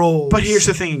out of roles? But here's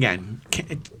the thing again.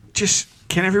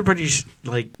 Can everybody just,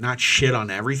 like, not shit on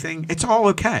everything? It's all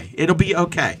okay. It'll be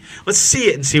okay. Let's see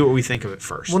it and see what we think of it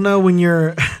first. Well, no, when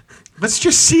you're... Let's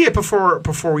just see it before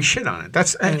we shit on it.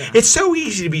 It's so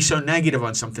easy to be so negative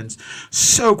on something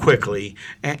so quickly.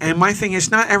 And my thing is,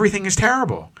 not everything is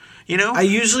terrible. You know? I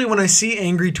usually, when I see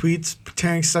angry tweets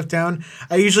tearing stuff down,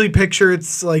 I usually picture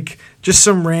it's like just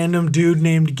some random dude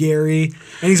named Gary,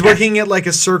 and he's working at like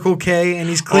a Circle K, and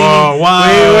he's cleaning. Oh,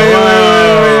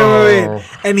 wow. Wait.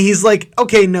 And he's like,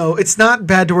 okay, no, it's not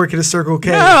bad to work at a Circle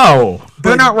K. No,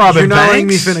 they're not robbing You're not letting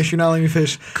me banks. finish. You're not letting me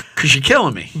finish. Because you're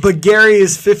killing me. But Gary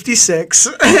is 56,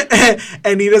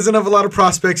 and he doesn't have a lot of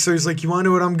prospects, so he's like, you want to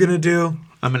know what I'm going to do?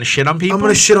 I'm going to shit on people? I'm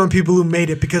going to shit on people who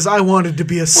made it because I wanted to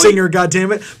be a singer,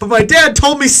 goddammit. But my dad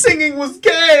told me singing was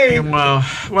gay. Well,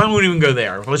 why don't we even go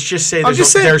there? Let's just say I'm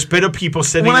just saying, there's bitter people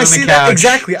sitting when on I the see couch. that,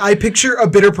 exactly, I picture a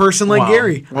bitter person like Wow.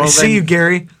 Gary. Well, I see then- you,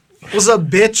 Gary. What's up,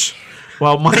 bitch?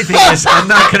 Well, my thing is, I'm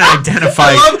not going to identify.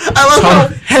 I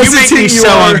love how You make hesitant me you so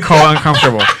are.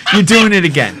 uncomfortable. You're doing it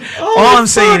again. All I'm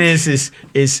saying is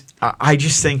I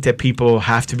just think that people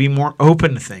have to be more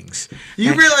open to things.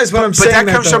 You realize what I'm But saying?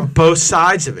 that comes though. from both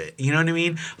sides of it. You know what I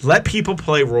mean? Let people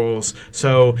play roles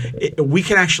so we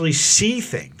can actually see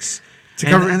things.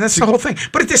 And that's the whole thing.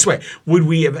 Put it this way. Would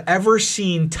we have ever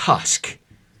seen Tusk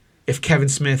if Kevin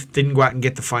Smith didn't go out and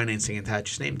get the financing and attach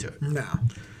his name to it? No.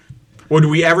 Would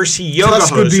we ever see Yoga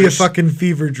Tusk would be a Hosers? fucking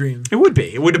fever dream. It would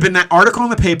be. It would have been that article in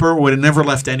the paper would have never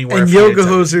left anywhere. And if I Yoga had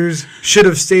to- Hosers should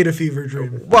have stayed a fever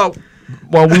dream. Well,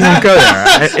 we won't go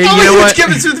there. You I'm know a what? huge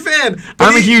Kevin Smith fan. but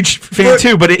I'm a he- huge fan but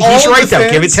too, but all he's of right the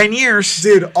though. Give it fans- 10 years.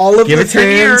 Dude, all of Give the it 10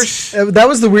 fans. years. That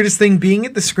was the weirdest thing, being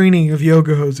at the screening of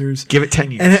Yoga Hosers. Give it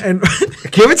 10 years. And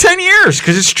Give it 10 years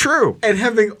because it's true. and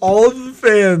having all of the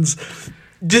fans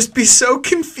just be so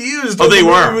confused. Oh, when they the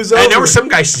movie were. was And there over. were some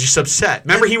guys just upset.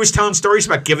 Remember, he was telling stories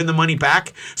about giving the money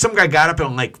back? Some guy got up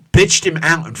and, like, bitched him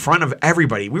out in front of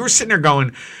everybody. We were sitting there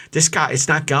going, this guy, it's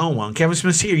not going well. And Kevin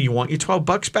Smith's here. You want your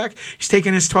 $12 back? He's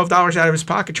taking his $12 out of his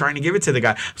pocket trying to give it to the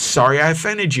guy. Sorry I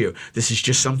offended you. This is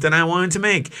just something I wanted to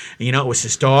make. You know, it was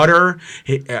his daughter,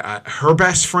 her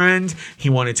best friend. He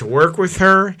wanted to work with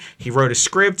her. He wrote a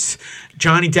script.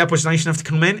 Johnny Depp was nice enough to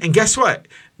come in. And guess what?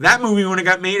 That movie wouldn't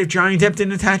have got made if Johnny Depp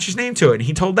didn't attach his name to it. And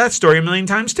he told that story a million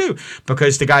times too.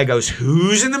 Because the guy goes,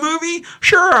 who's in the movie?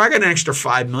 Sure, I got an extra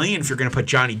 $5 million if you're going to put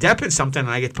Johnny Depp in something and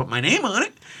I get to put my name on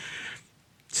it.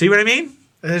 See what I mean?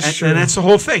 That's true. And that's the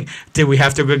whole thing. Did we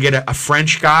have to go get a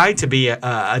French guy to be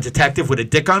a detective with a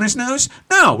dick on his nose?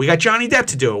 No, we got Johnny Depp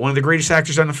to do it. One of the greatest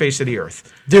actors on the face of the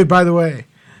earth. Dude, by the way,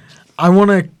 I want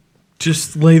to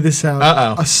just lay this out.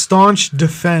 Uh-oh. A staunch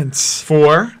defense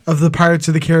For? of the Pirates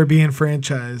of the Caribbean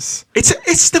franchise.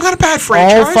 It's not a bad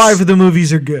franchise. All 5 of the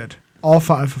movies are good. All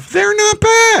 5 of them. They're not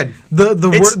bad. The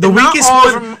not weakest all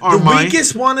of one. them are The mine.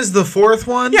 weakest one is the 4th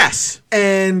one. Yes.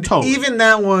 And Totally. even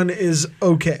that one is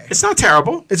okay. It's not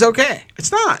terrible. It's okay.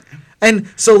 It's not. And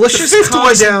so let's just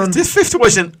calm down. The fifth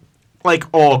wasn't like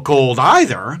all gold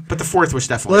either, but the fourth was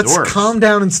definitely Let's the worst. calm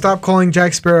down and stop calling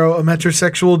Jack Sparrow a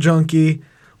metrosexual junkie.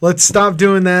 Let's stop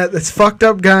doing that. That's fucked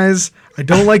up, guys. I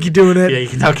don't like you doing it. Yeah, you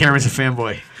can tell Cameron's a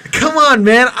fanboy. Come on,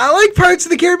 man. I like Pirates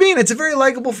of the Caribbean. It's a very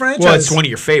likable franchise. Well, it's one of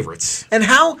your favorites. And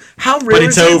how rare But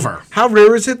it's is it? over. How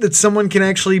rare is it that someone can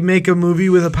actually make a movie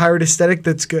with a pirate aesthetic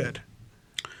that's good?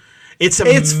 It's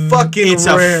fucking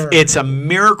rare. It's a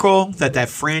miracle that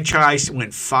franchise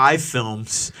went 5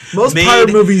 films. Most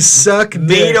pirate movies suck. Made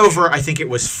dick. over, I think it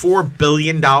was $4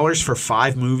 billion for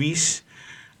 5 movies.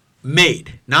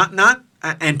 Made, not,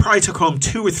 and probably took home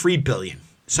 2 or 3 billion.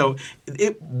 So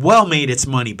it well made its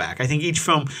money back. I think each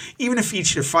film, even if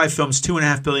each of 5 films,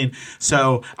 $2.5 billion.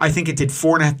 So I think it did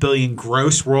 $4.5 billion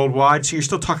gross worldwide. So you're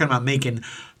still talking about making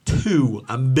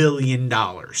 $2 billion.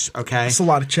 Okay, It's a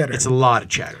lot of cheddar. It's a lot of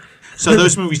cheddar. So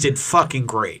those movies did fucking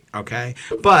great, okay?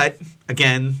 But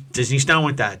again, Disney's done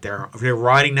with that. They're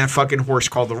riding that fucking horse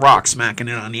called The Rock, smacking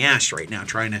it on the ass right now,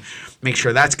 trying to make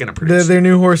sure that's going to produce. Their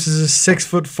new horse is a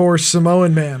 6'4"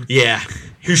 Samoan man. Yeah,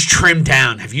 who's trimmed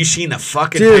down. Have you seen the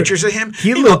fucking Dude, pictures of him?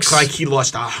 he looks looks- like he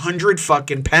lost 100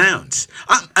 fucking pounds,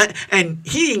 and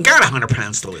he ain't got 100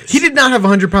 pounds to lose. He did not have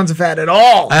 100 pounds of fat at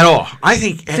all. at all. I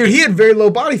think, Dude, he had very low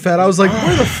body fat. I was like,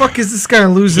 where the fuck is this guy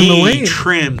losing the he weight?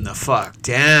 trimmed the fuck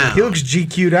down. He looks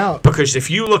GQ'd out. Because if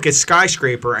you look at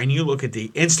Skyscraper and you look at the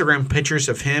Instagram pictures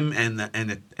of him and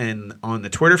on the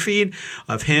Twitter feed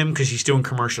of him, because he's doing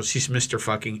commercials, he's Mr.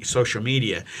 fucking social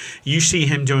media. You see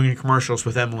him doing commercials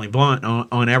with Emily Blunt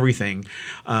on everything.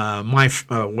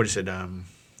 What is it?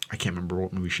 I can't remember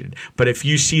what movie she did. But if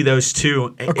you see those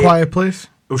two, A Quiet Place.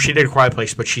 well, she did A Quiet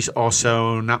Place, but she's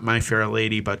also not My Fair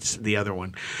Lady, but the other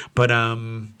one. But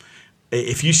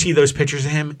if you see those pictures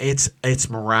of him, it's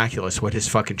miraculous what his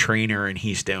fucking trainer and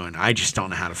he's doing. I just don't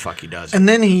know how the fuck he does it. And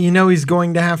then he's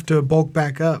going to have to bulk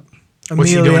back up.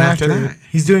 What's he immediately doing after that?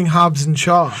 He's doing Hobbs and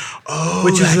Shaw,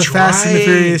 which is the that's Fast and the right.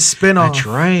 Furious spinoff. That's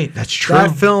right. That's true.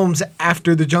 That film's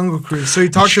after the Jungle Cruise. So he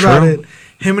talks That's about true. it.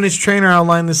 him and his trainer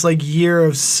outline this like year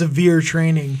of severe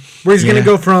training where he's Yeah. gonna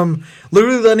go from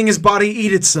literally letting his body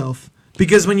eat itself.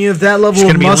 Because when you have that level He's of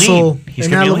gonna be muscle lean. He's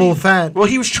and gonna that be level lean. of fat, Well,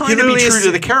 he was trying he to be literally true has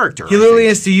to the character. He I literally think.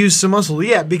 has to use some muscle,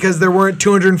 yeah, because there weren't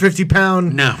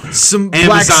 250-pound No.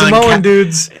 black Samoan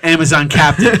dudes, Amazon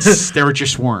captains. There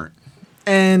just weren't.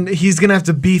 and he's gonna have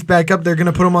to beef back up. They're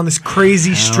gonna put him on this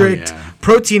crazy strict yeah.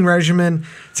 protein regimen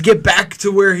to get back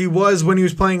to where he was when he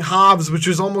was playing Hobbs, which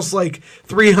was almost like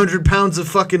 300 pounds of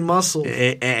fucking muscle.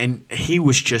 And he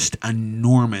was just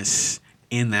enormous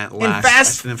in that And last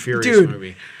Fast and the Furious dude,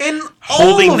 movie. in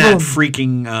Holding all of that them.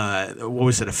 freaking, what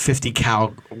was it, a 50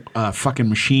 cal fucking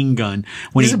machine gun.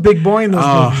 When He's a big boy in those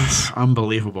movies.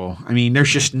 Unbelievable. I mean, there's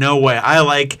just no way. I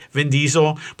like Vin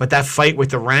Diesel, but that fight with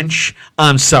the wrench,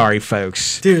 I'm sorry,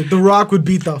 folks. Dude, The Rock would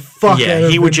beat the fuck out Yeah, of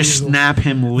he Vin would just Diesel. snap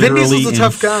him literally Diesel's a in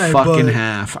tough guy, fucking but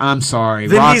half. I'm sorry.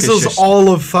 Vin Rock is Diesel's just-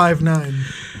 all of 5'9".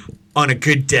 on a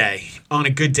good day. On a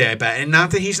good day, I bet. And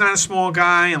not that he's not a small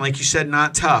guy, and like you said,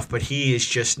 not tough, but he is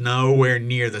just nowhere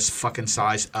near this fucking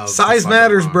size of the Size fucking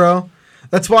matters, Rock. bro.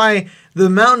 That's why the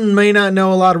Mountain may not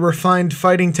know a lot of refined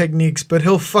fighting techniques, but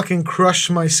he'll fucking crush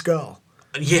my skull.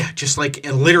 Yeah, just like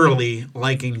literally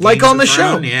like in Like Games on of the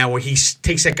show. Thrones, yeah, where he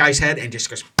takes that guy's head and just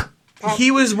goes. He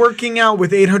was working out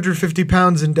with 850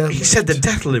 pounds in deadlift. He said the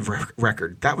deadlift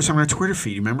record. That was on our Twitter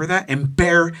feed. You remember that? And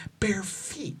bare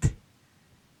feet.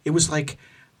 It was like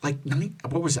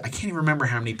what was it? I can't even remember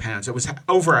how many pounds. It was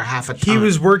over a half a ton. He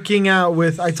was working out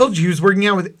with, I told you, he was working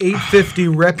out with 850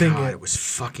 repping God, it. it was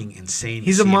fucking insane. to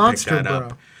He's a see him pick monster, that bro.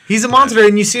 up. He's a monster,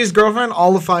 and you see his girlfriend,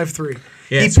 all of 5'3".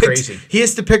 Yeah, he it's crazy. He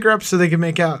has to pick her up so they can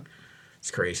make out. It's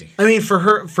crazy. I mean,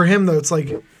 for him though, it's like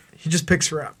he just picks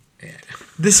her up. Yeah.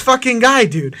 This fucking guy,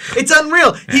 dude, it's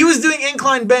unreal. He was doing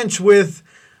incline bench with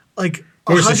like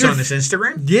Was this 100 on his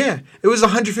Instagram? Yeah, it was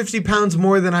 150 pounds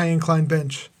more than I incline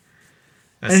bench,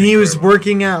 That's and he was incredible.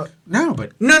 working out. No,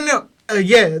 but No.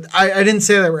 Yeah, I didn't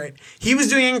say that right. He was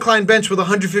doing incline bench with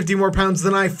 150 more pounds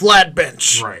than I flat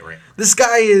bench. right. This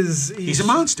guy He's a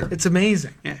monster. It's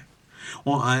amazing. Yeah.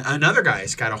 Well, another guy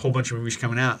has got a whole bunch of movies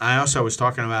coming out. I also was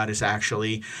talking about is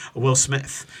actually Will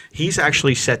Smith. He's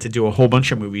actually set to do a whole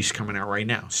bunch of movies coming out right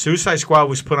now. Suicide Squad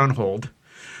was put on hold,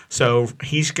 so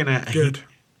he's gonna. Good.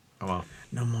 Well,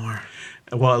 No more.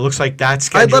 it looks like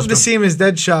that's. I'd love to see him as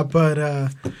Deadshot,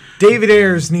 but David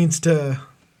Ayers needs to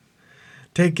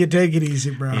take it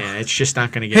easy, bro. Yeah, it's just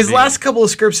not gonna get. His made. last couple of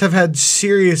scripts have had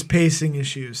serious pacing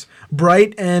issues.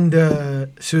 Bright and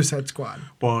Suicide Squad.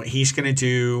 Well, he's gonna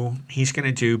do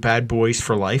Bad Boys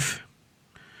for Life,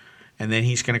 and then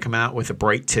he's gonna come out with a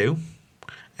Bright 2,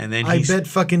 and then I he's bet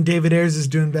fucking David Ayers is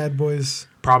doing Bad Boys.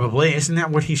 probably isn't that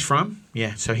what he's from?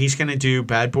 Yeah, so he's gonna do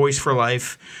Bad Boys for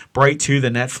Life, Bright 2, the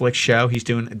Netflix show. He's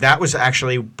doing that was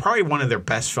actually probably one of their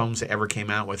best films that ever came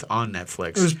out with on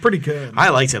Netflix. It was pretty good. I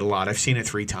liked it a lot. I've seen it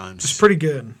 3 times. It's pretty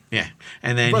good. Yeah,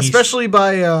 and then he's, Especially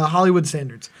by Hollywood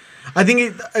standards. I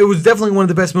think it was definitely one of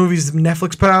the best movies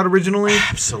Netflix put out originally.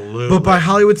 absolutely. But by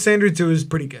Hollywood standards, it was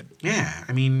pretty good. Yeah,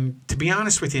 I mean, to be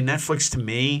honest with you, Netflix to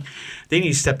me, they need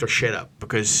to step their shit up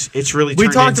because it's really We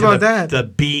turned talked into about the, that. the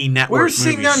B network. We were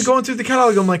sitting down movies. going through the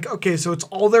catalog. I'm like, okay, so it's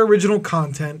all their original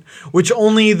content, which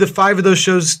only the 5 of those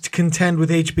shows contend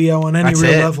with HBO on any That's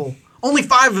real it. level. Only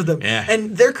 5 of them. Yeah.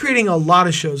 And they're creating a lot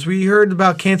of shows. We heard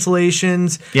about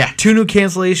cancellations. Yeah. 2 new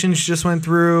cancellations just went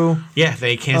through. Yeah,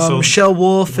 they canceled. Michelle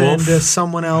Wolf and Wolf.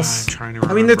 someone else. I'm trying to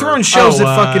I mean, they're remember. throwing shows at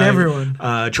fucking everyone.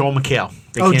 Joel McHale.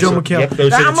 They Oh, Joe canceled- McHale. Yep,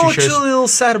 those are I'm the two actually shows. a little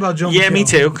sad about Joe McHale. Yeah, me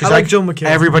too. I like Joe McHale.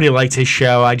 Everybody liked his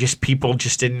show. People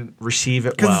just didn't receive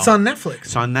it Because well. it's on Netflix.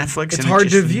 It's on Netflix. It's and hard it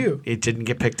to just view. It didn't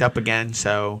get picked up again.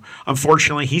 So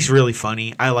unfortunately, he's really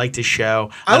funny. I liked his show.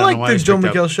 I don't know like why the it was Joe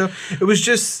picked up. McHale show. It was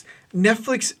just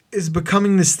Netflix is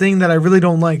becoming this thing that I really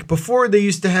don't like. Before they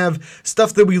used to have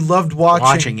stuff that we loved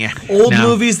watching. Yeah. Old No.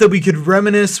 movies that we could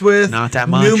reminisce with. Not that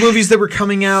much. New movies that were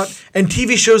coming out and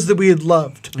TV shows that we had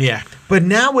loved. Yeah. But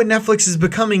now what Netflix is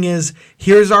becoming is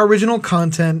here's our original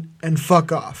content and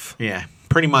fuck off. Yeah.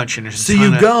 Pretty much. And there's So a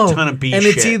ton you go, of, ton of B and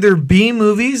shit. it's either B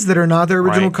movies that are not their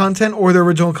original Right. content or their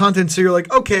original content. So you're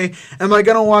like, okay, am I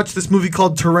gonna watch this movie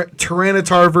called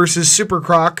Tyranitar versus Super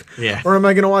Croc? Yeah. Or am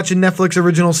I gonna watch a Netflix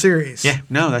original series? Yeah.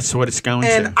 No, that's what it's going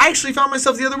And to. I actually found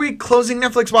myself the other week closing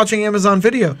Netflix, watching Amazon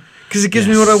Video Because it gives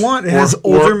me what I want. It has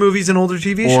older movies and older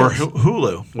TV or shows.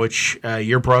 Hulu, which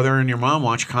your brother and your mom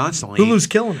watch constantly. Hulu's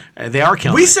killing it. They are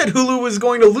killing We it. said Hulu was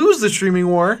going to lose the streaming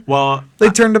war. Well, They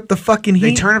turned up the fucking heat.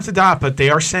 they turn up the dot, but they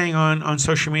are saying on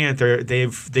social media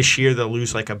that this year they'll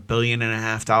lose like $1.5 billion.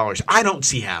 I don't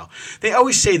see how. They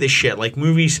always say this shit like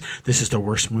movies. This is the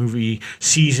worst movie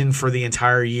season for the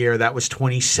entire year. That was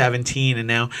 2017, and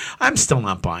now I'm still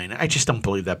not buying it. I just don't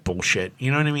believe that bullshit.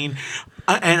 You know what I mean?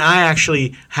 And I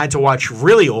actually had to watch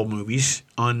really old movies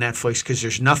on Netflix because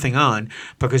there's nothing on.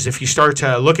 Because if you start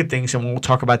to look at things, and we'll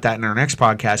talk about that in our next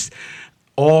podcast,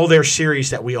 all their series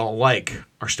that we all like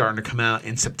are starting to come out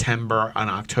in September, and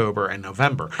October, and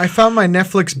November. I found my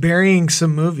Netflix burying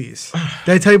some movies.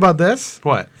 Did I tell you about this?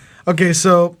 What? Okay,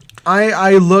 so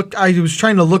I was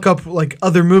trying to look up like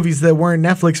other movies that weren't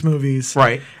Netflix movies.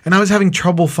 Right. And I was having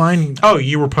trouble finding them. Oh,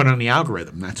 you were put on the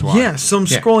algorithm. That's why. Yeah, so I'm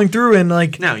scrolling through and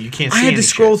like No, you can't see I had any to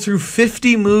scroll shit. through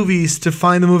 50 movies to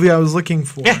find the movie I was looking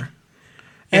for. Yeah.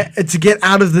 To get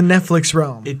out of the Netflix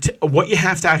realm. What you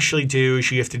have to actually do is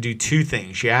you have to do two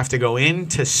things. You have to go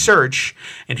into search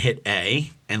and hit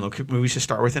A and look at movies that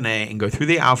start with an A and go through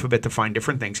the alphabet to find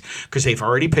different things because they've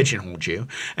already pigeonholed you.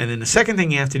 And then the second thing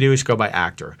you have to do is go by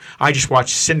actor. I just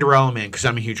watched Cinderella Man because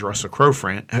I'm a huge Russell Crowe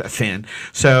fan.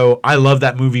 So I love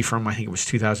that movie from, I think it was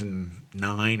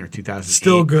 2009 or 2008.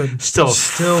 Still good. Still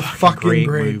fucking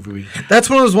great. movie. That's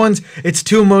one of those ones, it's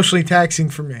too emotionally taxing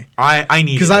for me. I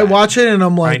need Because I watch it and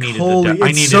I'm like, holy,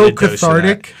 it's so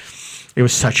cathartic. It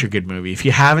was such a good movie. If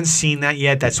you haven't seen that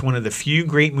yet, that's one of the few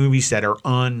great movies that are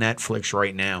on Netflix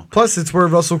right now. Plus, it's where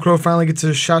Russell Crowe finally gets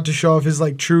a shot to show off his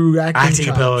like true acting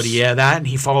chops. Ability, yeah, that, and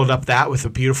he followed up that with A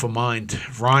Beautiful Mind.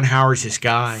 Ron Howard's his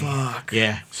guy. Fuck.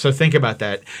 Yeah, so think about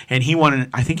that. And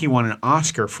I think he won an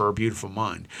Oscar for A Beautiful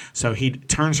Mind. So he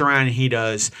turns around and he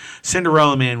does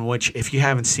Cinderella Man, which if you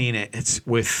haven't seen it, it's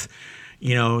with,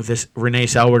 this Renee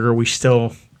Zellweger. We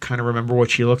still kind of remember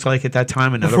what she looked like at that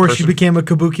time. Before she became a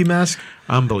kabuki mask.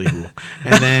 Unbelievable.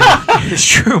 And then it's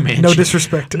true, man. No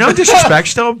disrespect. No disrespect.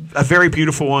 Still a very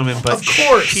beautiful woman, but of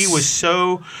course. She was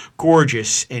so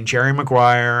gorgeous in Jerry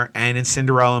Maguire and in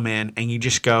Cinderella Man, and you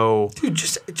just go, dude,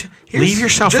 leave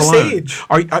yourself just alone. Age.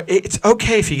 It's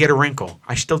okay if you get a wrinkle.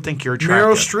 I still think you're attractive.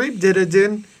 Meryl Streep did it,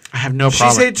 dude. I have no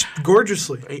problem. She's aged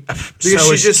gorgeously because So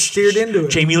she is just steered into it.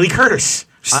 Jamie Lee Curtis.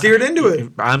 Steered into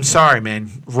it. I'm sorry,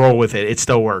 man. Roll with it. It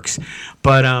still works.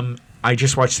 But I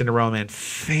just watched Cinderella Man.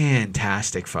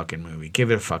 Fantastic fucking movie.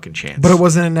 Give it a fucking chance. But it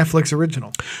wasn't a Netflix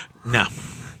original. No.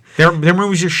 Their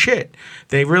movies are shit.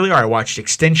 They really are. I watched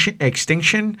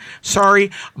Extinction.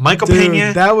 Sorry. Michael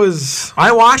Pena. That was...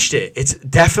 I watched it. It's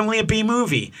definitely a B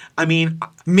movie. I mean...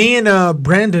 Me and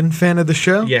Brandon, fan of the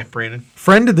show. Yeah, Brandon.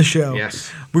 Friend of the show.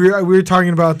 Yes. We were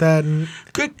talking about that. And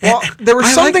good. Well, there were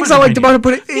some things I liked about it,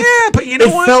 but but you know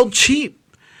what? It felt cheap.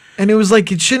 And it was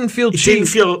like, it shouldn't feel cheap. It didn't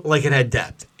feel like it had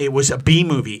depth. It was a B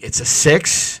movie. It's a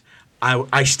 6.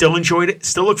 I still enjoyed it.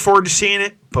 Still look forward to seeing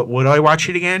it. But would I watch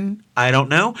it again? I don't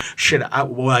know.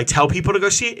 Will I tell people to go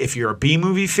see it? If you're a B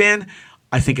movie fan,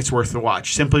 I think it's worth the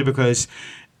watch. Simply because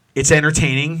it's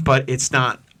entertaining, but it's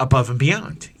not above and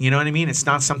beyond. You know what I mean? It's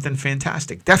not something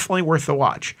fantastic. Definitely worth the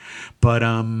watch. But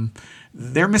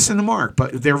they're missing the mark.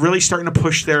 But they're really starting to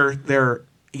push their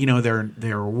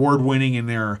award winning and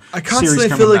their I constantly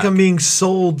series feel like back. I'm being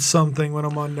sold something when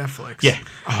I'm on Netflix. Yeah.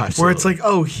 Where it's like,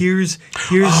 here's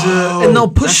and they'll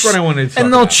push. That's what I wanted to talk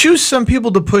and they'll about. choose some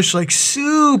people to push like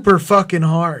super fucking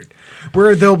hard,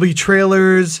 where there'll be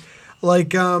trailers.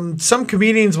 Like some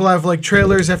comedians will have like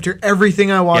trailers after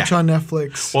everything I watch on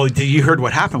Netflix. Well, you heard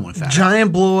what happened with that?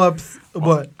 Giant blow up.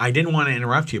 What? I didn't want to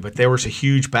interrupt you, but there was a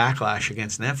huge backlash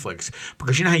against Netflix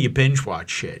because you know how you binge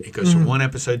watch shit. It goes from one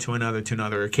episode to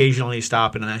another. Occasionally you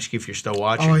stop and ask you if you're still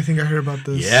watching. Oh, I think I heard about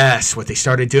this. Yes. What they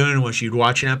started doing was you'd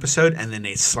watch an episode and then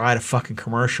they'd slide a fucking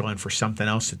commercial in for something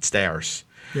else that's theirs.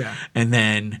 Yeah. And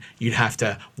then you'd have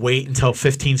to wait until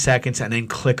 15 seconds and then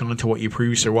click onto what you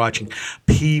previously were watching.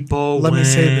 Let me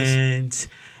say this.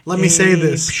 Let me say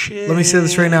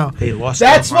this right now. They lost.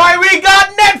 That's why we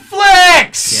got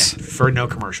Netflix! Yeah, for no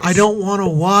commercials. I don't want to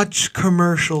watch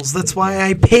commercials. That's why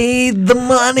I paid the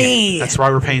money. That's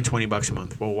why we're paying $20 a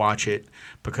month. We'll watch it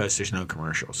because there's no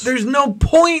commercials. There's no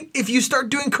point if you start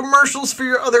doing commercials for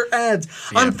your other ads.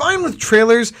 I'm fine with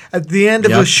trailers at the end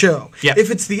of a show. Yep.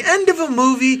 If it's the end of a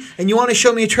movie and you want to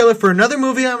show me a trailer for another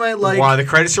movie I might like, While the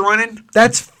credits are running?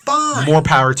 that's fine. More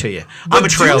power to you. But I'm a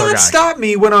trailer do not guy. stop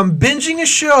me when I'm binging a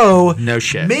show. No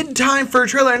shit. Mid-time for a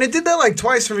trailer, and it did that like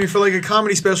twice for me for like a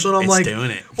comedy special, and I'm It's like,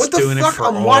 doing it. what It's the doing it fuck? for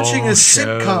I'm watching a all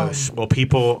sitcom. shows. Well,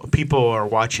 people are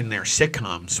watching their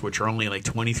sitcoms, which are only like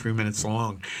 23 minutes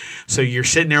long. So you're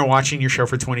sitting there watching your show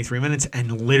for 23 minutes,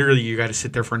 and literally you got to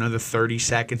sit there for another 30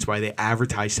 seconds while they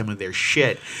advertise some of their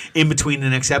shit in between the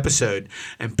next episode,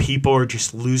 and people are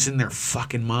just losing their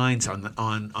fucking minds on the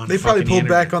on. They probably pulled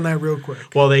back on that real quick.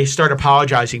 Well, they start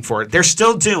apologizing for it. They're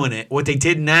still doing it. What they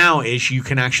did now is you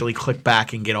can actually click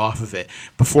back and get off of it.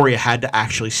 Before you had to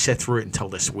actually sit through it until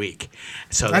this week.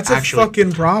 So That's actually, a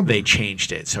fucking problem. They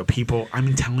changed it. So people,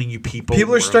 I'm telling you, people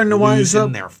People are were starting to wise losing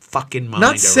up. their fucking mind. Not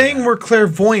over saying that. we're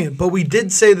clairvoyant, but we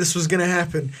did say this was going to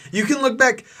happen. You can look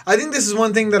back. I think this is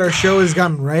one thing that our show has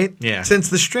gotten right. Yeah. Since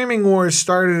the streaming wars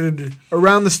started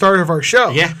around the start of our show.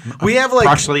 Yeah. We have like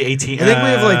approximately 18. I think we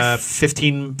have like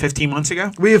 15 months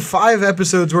ago. We have 5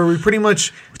 episodes where we pretty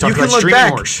much talked you can about look streaming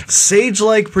back wars.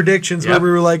 sage-like predictions Yep. where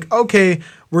we were like, okay,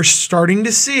 we're starting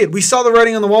to see it. We saw the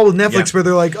writing on the wall with Netflix Yep. where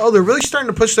they're like, oh, they're really starting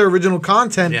to push their original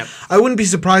content. Yep. I wouldn't be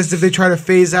surprised if they try to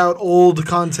phase out old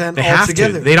content They have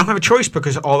altogether. to. They don't have a choice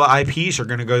because all the IPs are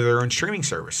going to go to their own streaming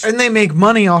service. And they make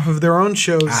money off of their own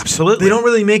shows. Absolutely. They don't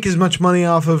really make as much money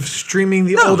off of streaming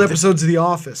the No, old they- episodes of The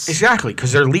Office. Exactly,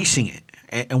 because they're leasing it.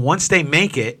 And once they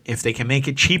make it, if they can make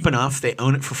it cheap enough, they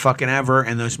own it for fucking ever,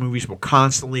 and those movies will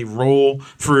constantly roll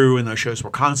through, and those shows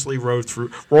will constantly roll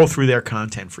through their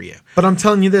content for you. But I'm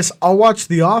telling you this, I'll watch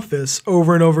The Office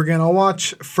over and over again. I'll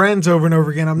watch Friends over and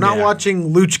over again. I'm not Yeah.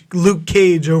 watching Luke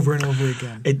Cage over and over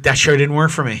again. That show didn't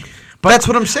work for me. But That's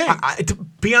what I'm saying. To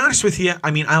be honest with you,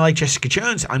 I mean, I like Jessica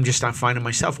Jones. I'm just not finding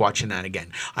myself watching that again.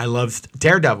 I loved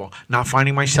Daredevil. Not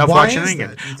finding myself Why watching is it again.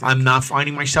 that, you think? I'm not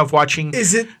finding myself watching.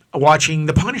 Watching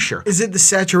The Punisher? Is it the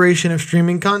saturation of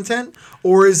streaming content,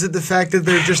 or is it the fact that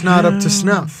they're just not up to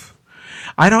snuff?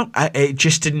 It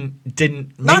just didn't.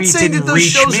 Maybe Not it saying didn't that those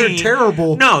reach shows me. are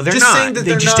terrible. No, they're Just not. saying that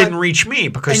They they're just not- didn't reach me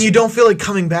because And you don't feel like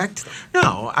coming back to them.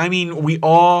 No, I mean we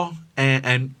all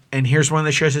and here's one of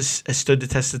the shows that has stood the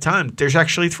test of time. There's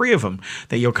actually 3 of them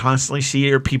that you'll constantly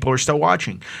see or people are still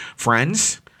watching.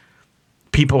 Friends.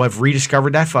 People have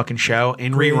rediscovered that fucking show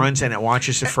in Great. reruns and it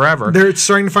watches it forever. They're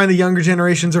starting to find the younger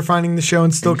generations are finding the show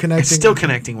and still connecting. It's still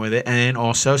connecting with it, and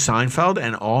also Seinfeld,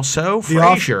 and also The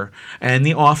Frasier, and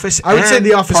The Office. I would say and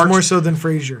The Office Parks- more so than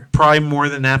Frasier. Probably more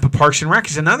than that, but Parks and Rec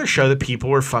is another show that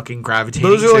people are fucking gravitating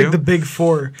Those are to. like the big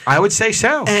 4. I would say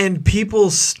so. And people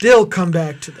still come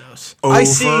back to those. Over I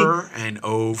see and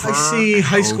over.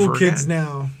 high and school over kids again.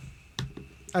 now.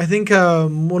 I think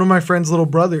one of my friend's little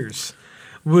brothers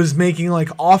was making like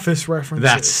Office references.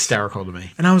 That's hysterical to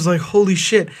me. And I was like, holy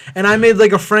shit. And I made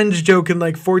like a Friends joke and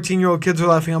like 14-year-old kids were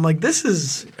laughing. I'm like, this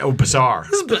is Bizarre.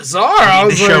 bizarre. I mean,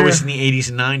 the was show like, was in the 80s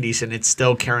and 90s, and it's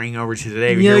still carrying over to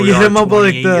today. Yeah, Here we you are hit 'em up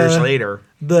like 28 the- years later.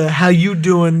 the how you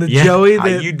doing, the Yeah, Joey. how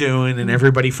you doing? And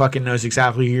everybody fucking knows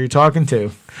exactly who you're talking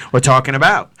to or talking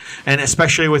about. And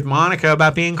especially with Monica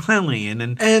about being cleanly.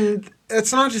 And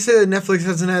it's not to say that Netflix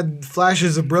hasn't had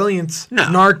flashes of brilliance. No.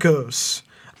 Narcos,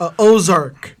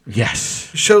 Ozark, yes,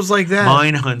 shows like that.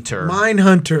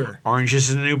 Mindhunter. Orange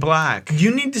is the New Black. You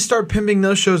need to start pimping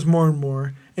those shows more and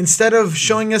more instead of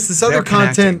showing us this other They're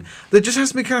content connecting. that just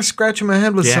has me kind of scratching my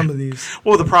head with Yeah. some of these.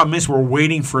 Well, the problem is we're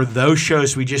waiting for those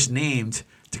shows we just named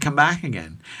to come back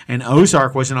again. And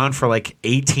Ozark wasn't on for like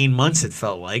 18 months, it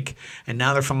felt like. And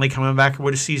now they're finally coming back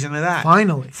with a season of that.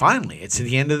 Finally. It's at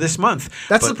the end of this month.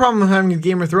 That's the problem with having a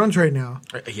Game of Thrones right now.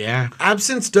 Yeah.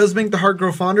 Absence does make the heart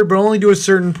grow fonder, but only to a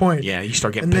certain point. Yeah, you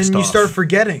start getting And then pissed you off. start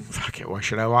forgetting. Fuck it, why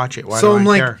should I watch it? Why So do I'm I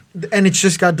like, care? and it's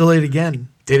just got delayed again.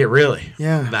 Did it really?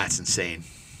 Yeah. That's insane.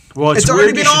 Well, It's weird already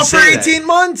you been should off for say that. 18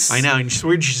 months. I know, and it's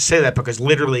weird you should say that because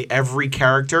literally every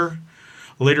character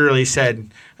literally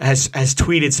has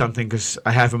tweeted something because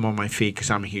I have him on my feed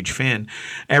because I'm a huge fan.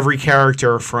 Every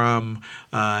character from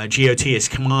GOT has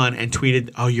come on and tweeted,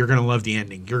 "Oh, you're gonna love the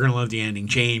ending. You're gonna love the ending."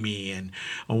 Jamie and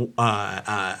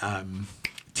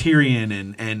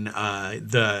Tyrion and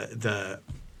the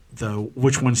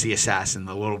which one's the assassin?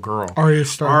 The little girl. Arya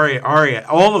Stark. Arya,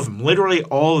 all of them, literally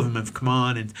all of them have come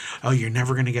on and, oh, you're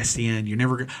never going to guess the end. You're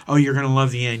going to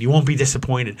love the end. You won't be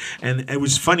disappointed. And it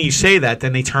was funny you say that.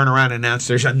 Then they turn around and announce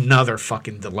there's another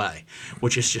fucking delay,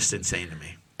 which is just insane to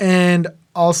me. And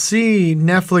I'll see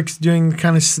Netflix doing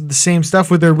kind of the same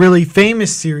stuff with their really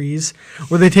famous series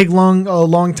where they take a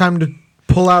long time to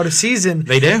pull out a season.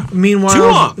 They do. Meanwhile, Too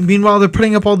long. they're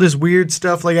putting up all this weird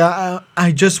stuff. Like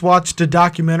I just watched a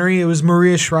documentary. It was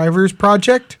Maria Shriver's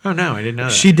project. Oh, no, I didn't know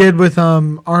that. She did with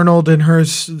Arnold and her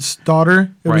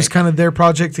daughter. It was Right. kind of their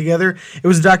project together. It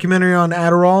was a documentary on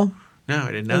Adderall. No,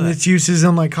 I didn't know and that. its uses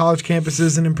on like college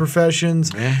campuses and in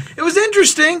professions. Yeah. It was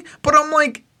interesting, but I'm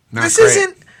like, Not this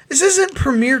great. isn't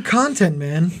premiere content,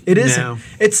 man. It isn't. No.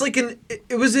 It's like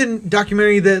it was a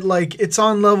documentary that like it's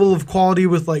on level of quality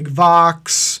with like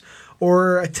Vox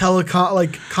or a telecom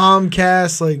like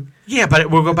Comcast, like Yeah, but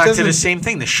we'll go back to the doesn't- same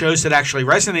thing. The shows that actually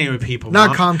resonated with people.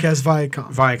 not Comcast,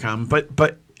 Viacom. Viacom,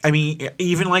 but I mean,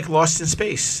 even like Lost in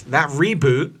Space, that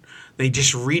reboot, they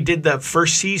just redid the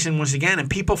first season once again, and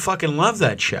people fucking love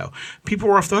that show. People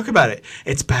were off the hook about it.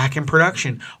 It's back in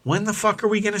production. When the fuck are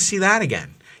we gonna see that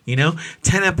again?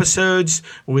 10 episodes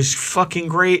was fucking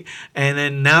great, and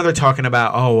then now they're talking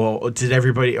about, oh,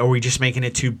 well, are we just making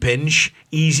it too binge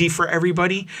easy for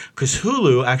everybody? Because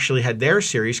Hulu actually had their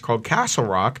series called Castle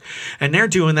Rock, and they're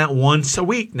doing that once a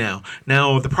week now.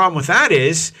 Now, the problem with that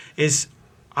is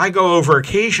I go over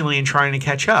occasionally and trying to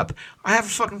catch up. I have a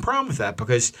fucking problem with that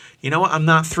because, you know what? I'm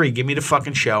not 3. Give me the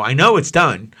fucking show. I know it's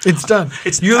done. It's done.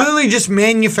 You're literally just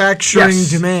manufacturing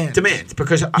demand. Demand.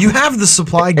 Because You have the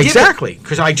supply. Give it. exactly.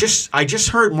 Because I just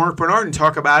heard Mark Bernardin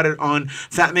talk about it on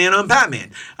Fat Man on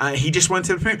Batman. He just went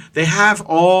to the premiere. They have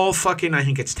all fucking, I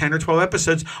think it's 10 or 12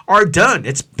 episodes are done.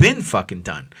 It's been fucking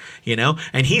done.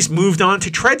 And he's moved on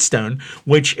to Treadstone,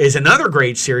 which is another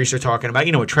great series they're talking about.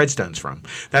 You know what Treadstone's from?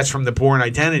 That's from the Bourne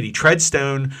Identity.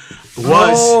 Treadstone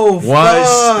was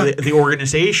fuck. the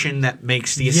organization that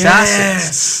makes the Assassins.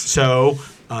 Yes. So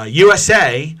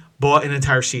USA bought an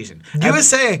entire season.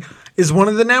 USA is one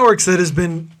of the networks that has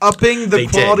been upping the They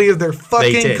quality did. of their They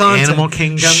fucking did. content. Animal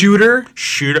Kingdom.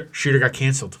 Shooter got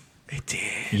canceled. It did.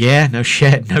 Yeah, no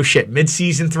shit.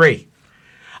 Mid-season 3.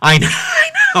 I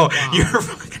know. Your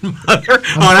fucking mother.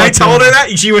 When I told her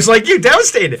that, she was like, "You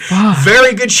devastated."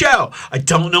 Very good show. I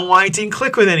don't know why it didn't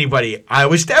click with anybody. I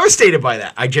was devastated by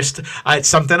that. It's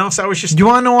something else. I was just. You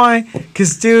want to know why?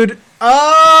 Because, dude,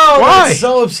 why? It's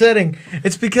so upsetting.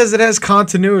 It's because it has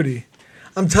continuity.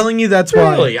 I'm telling you, that's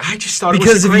why. Really? I just thought Because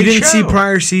it was a if you great didn't see show.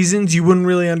 prior seasons, you wouldn't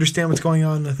really understand what's going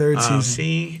on in the third season.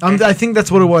 See? I think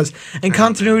that's what it was. And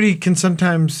continuity can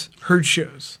sometimes hurt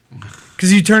shows.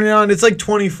 Because you turn it on, it's like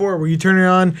 24, where you turn it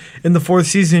on in the 4th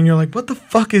season, and you're like, what the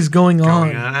fuck is going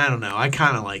on? I don't know. I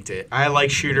kind of liked it. I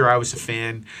like Shooter. I was a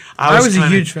fan. I was a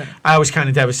huge fan. I was kind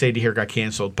of devastated to hear it got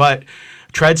canceled. But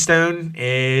Treadstone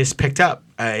is picked up.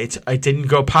 It didn't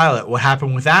go pilot. What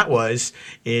happened with that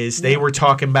is they were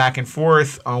talking back and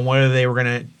forth on whether they were going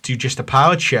to do just a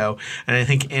pilot show. And I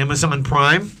think Amazon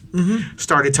Prime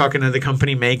started talking to the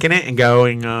company making it and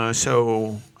going,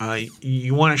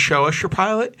 you want to show us your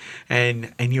pilot?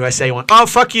 And USA went, oh,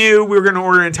 fuck you. We were going to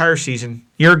order an entire season.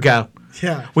 You're a go.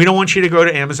 Yeah. We don't want you to go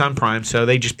to Amazon Prime. So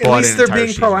they just At bought least an they're entire being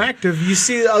season. proactive. You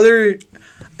see other...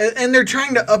 And they're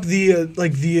trying to up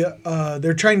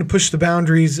they're trying to push the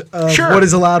boundaries of Sure. what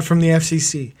is allowed from the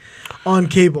FCC on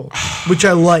cable, which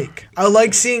I like. I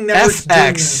like seeing networks doing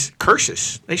FX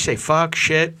curses. They say fuck,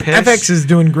 shit, piss. that. FX is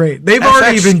doing great. They've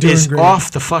already FX been doing is great.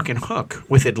 off the fucking hook.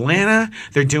 With Atlanta,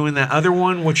 they're doing that other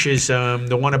one, which is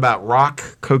the one about rock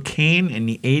cocaine in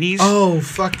the 80s. Oh,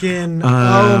 fucking...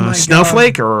 oh, my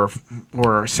Snowflake God.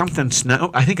 or something Snow.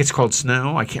 I think it's called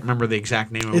Snow. I can't remember the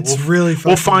exact name of it. It's really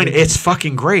We'll fucking find it. good. It's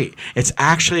fucking great. It's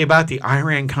actually about the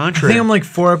Iran-Contra. I think I'm like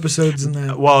 4 episodes in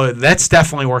that. Well, that's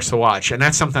definitely worth to watch, and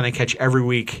that's something I catch every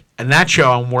week. And that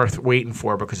show I'm worth waiting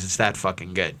for because it's that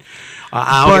fucking good.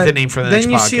 I'll get the name for the next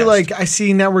Then you podcast. see I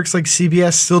see networks like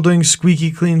CBS still doing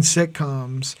squeaky clean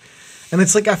sitcoms. And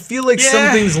it's like I feel like Yeah.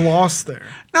 something's lost there.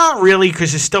 Not really,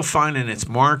 because it's still fun and it's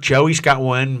Mark. Joey's got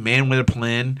one, Man with a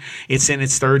Plan. It's in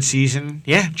its 3rd season.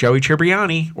 Yeah, Joey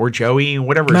Tribbiani or Joey,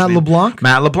 whatever. Matt his name. LeBlanc?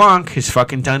 Matt LeBlanc has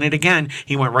fucking done it again.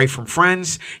 He went right from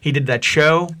Friends. He did that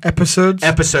show.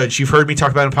 Episodes. You've heard me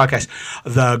talk about it on the podcast.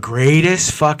 The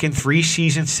greatest fucking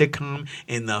 3-season sitcom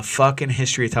in the fucking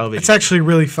history of television. It's actually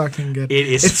really fucking good. It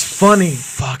is It's funny.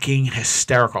 fucking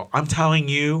hysterical. I'm telling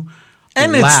you,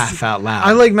 And laugh out loud.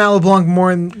 I like Matt LeBlanc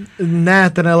more in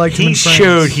that than I like him He in Friends.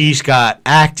 showed he's got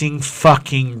acting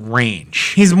fucking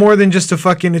range. He's more than just a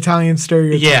fucking Italian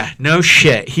stereotype. Yeah, no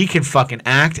shit. He can fucking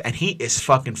act, and he is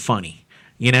fucking funny,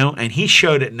 And he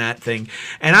showed it in that thing.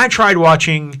 And I tried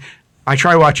watching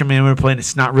Man with a Plan.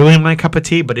 It's not really my cup of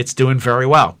tea, but it's doing very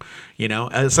well.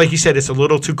 It's like you said, it's a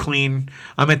little too clean.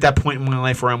 I'm at that point in my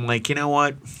life where I'm like, you know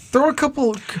what? Throw a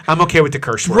couple... I'm okay with the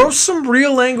curse word. Throw some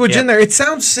real language Yep. in there. It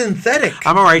sounds synthetic.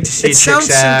 I'm all right to see It a sounds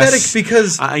chick's ass. synthetic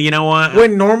because you know what?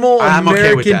 when normal I'm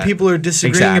okay with American that. people are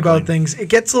disagreeing Exactly. about things, it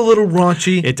gets a little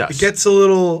raunchy. It does. It gets a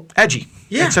little... Edgy.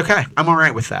 Yeah. It's okay. I'm all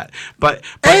right with that. But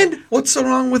And what's so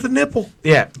wrong with a nipple?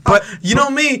 yeah, but You know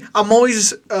me, I'm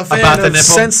always a fan About the of nipple?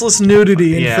 senseless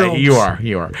nudity in yeah, films.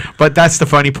 you are. But that's the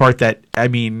funny part that, I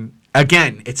mean,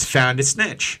 again, it's found its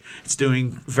niche. It's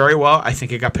doing very well. I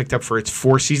think it got picked up for its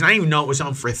 4th season. I didn't even know it was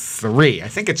on for 3. I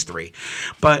think it's 3.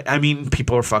 But, I mean,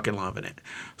 people are fucking loving it.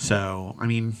 So, I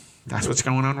mean, that's what's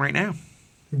going on right now.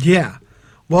 Yeah.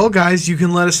 Well, guys, you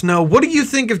can let us know. What do you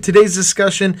think of today's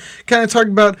discussion? Kind of talk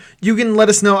about, you can let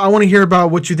us know. I want to hear about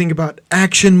what you think about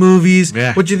action movies,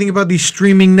 what you think about these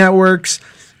streaming networks,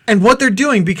 and what they're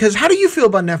doing. Because how do you feel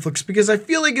about Netflix? Because I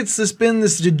feel like it's been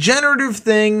this degenerative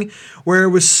thing where it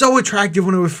was so attractive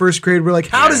when it was first created. We're like,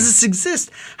 how does this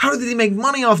exist? How do they make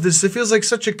money off this? It feels like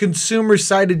such a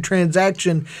consumer-sided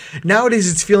transaction. Nowadays,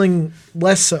 it's feeling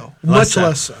less so, much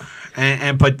less so.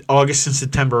 But August and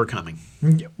September are coming.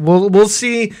 We'll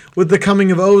see with the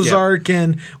coming of Ozark,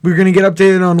 and we're going to get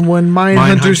updated on when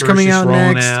Mindhunter's coming out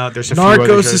next. There's a few other Narcos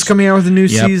shows. is coming out with a new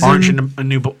season. Orange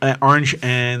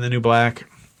and the New Black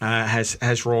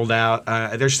has rolled out.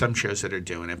 There's some shows that are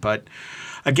doing it, but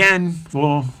again,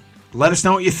 well, let us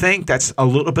know what you think. That's a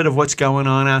little bit of what's going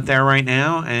on out there right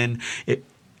now, and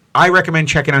I recommend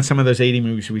checking out some of those 80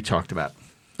 movies we talked about.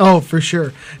 Oh, for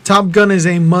sure. Top Gun is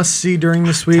a must-see during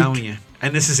this week. I'm telling you.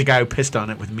 And this is a guy who pissed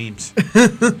on it with memes.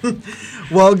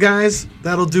 Well, guys,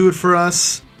 that'll do it for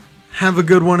us. Have a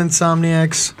good one,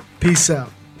 Insomniacs. Peace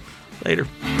out. Later.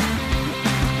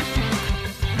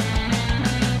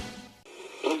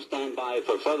 Please stand by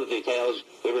for further details.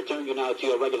 We return you now to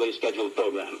your regularly scheduled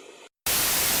program.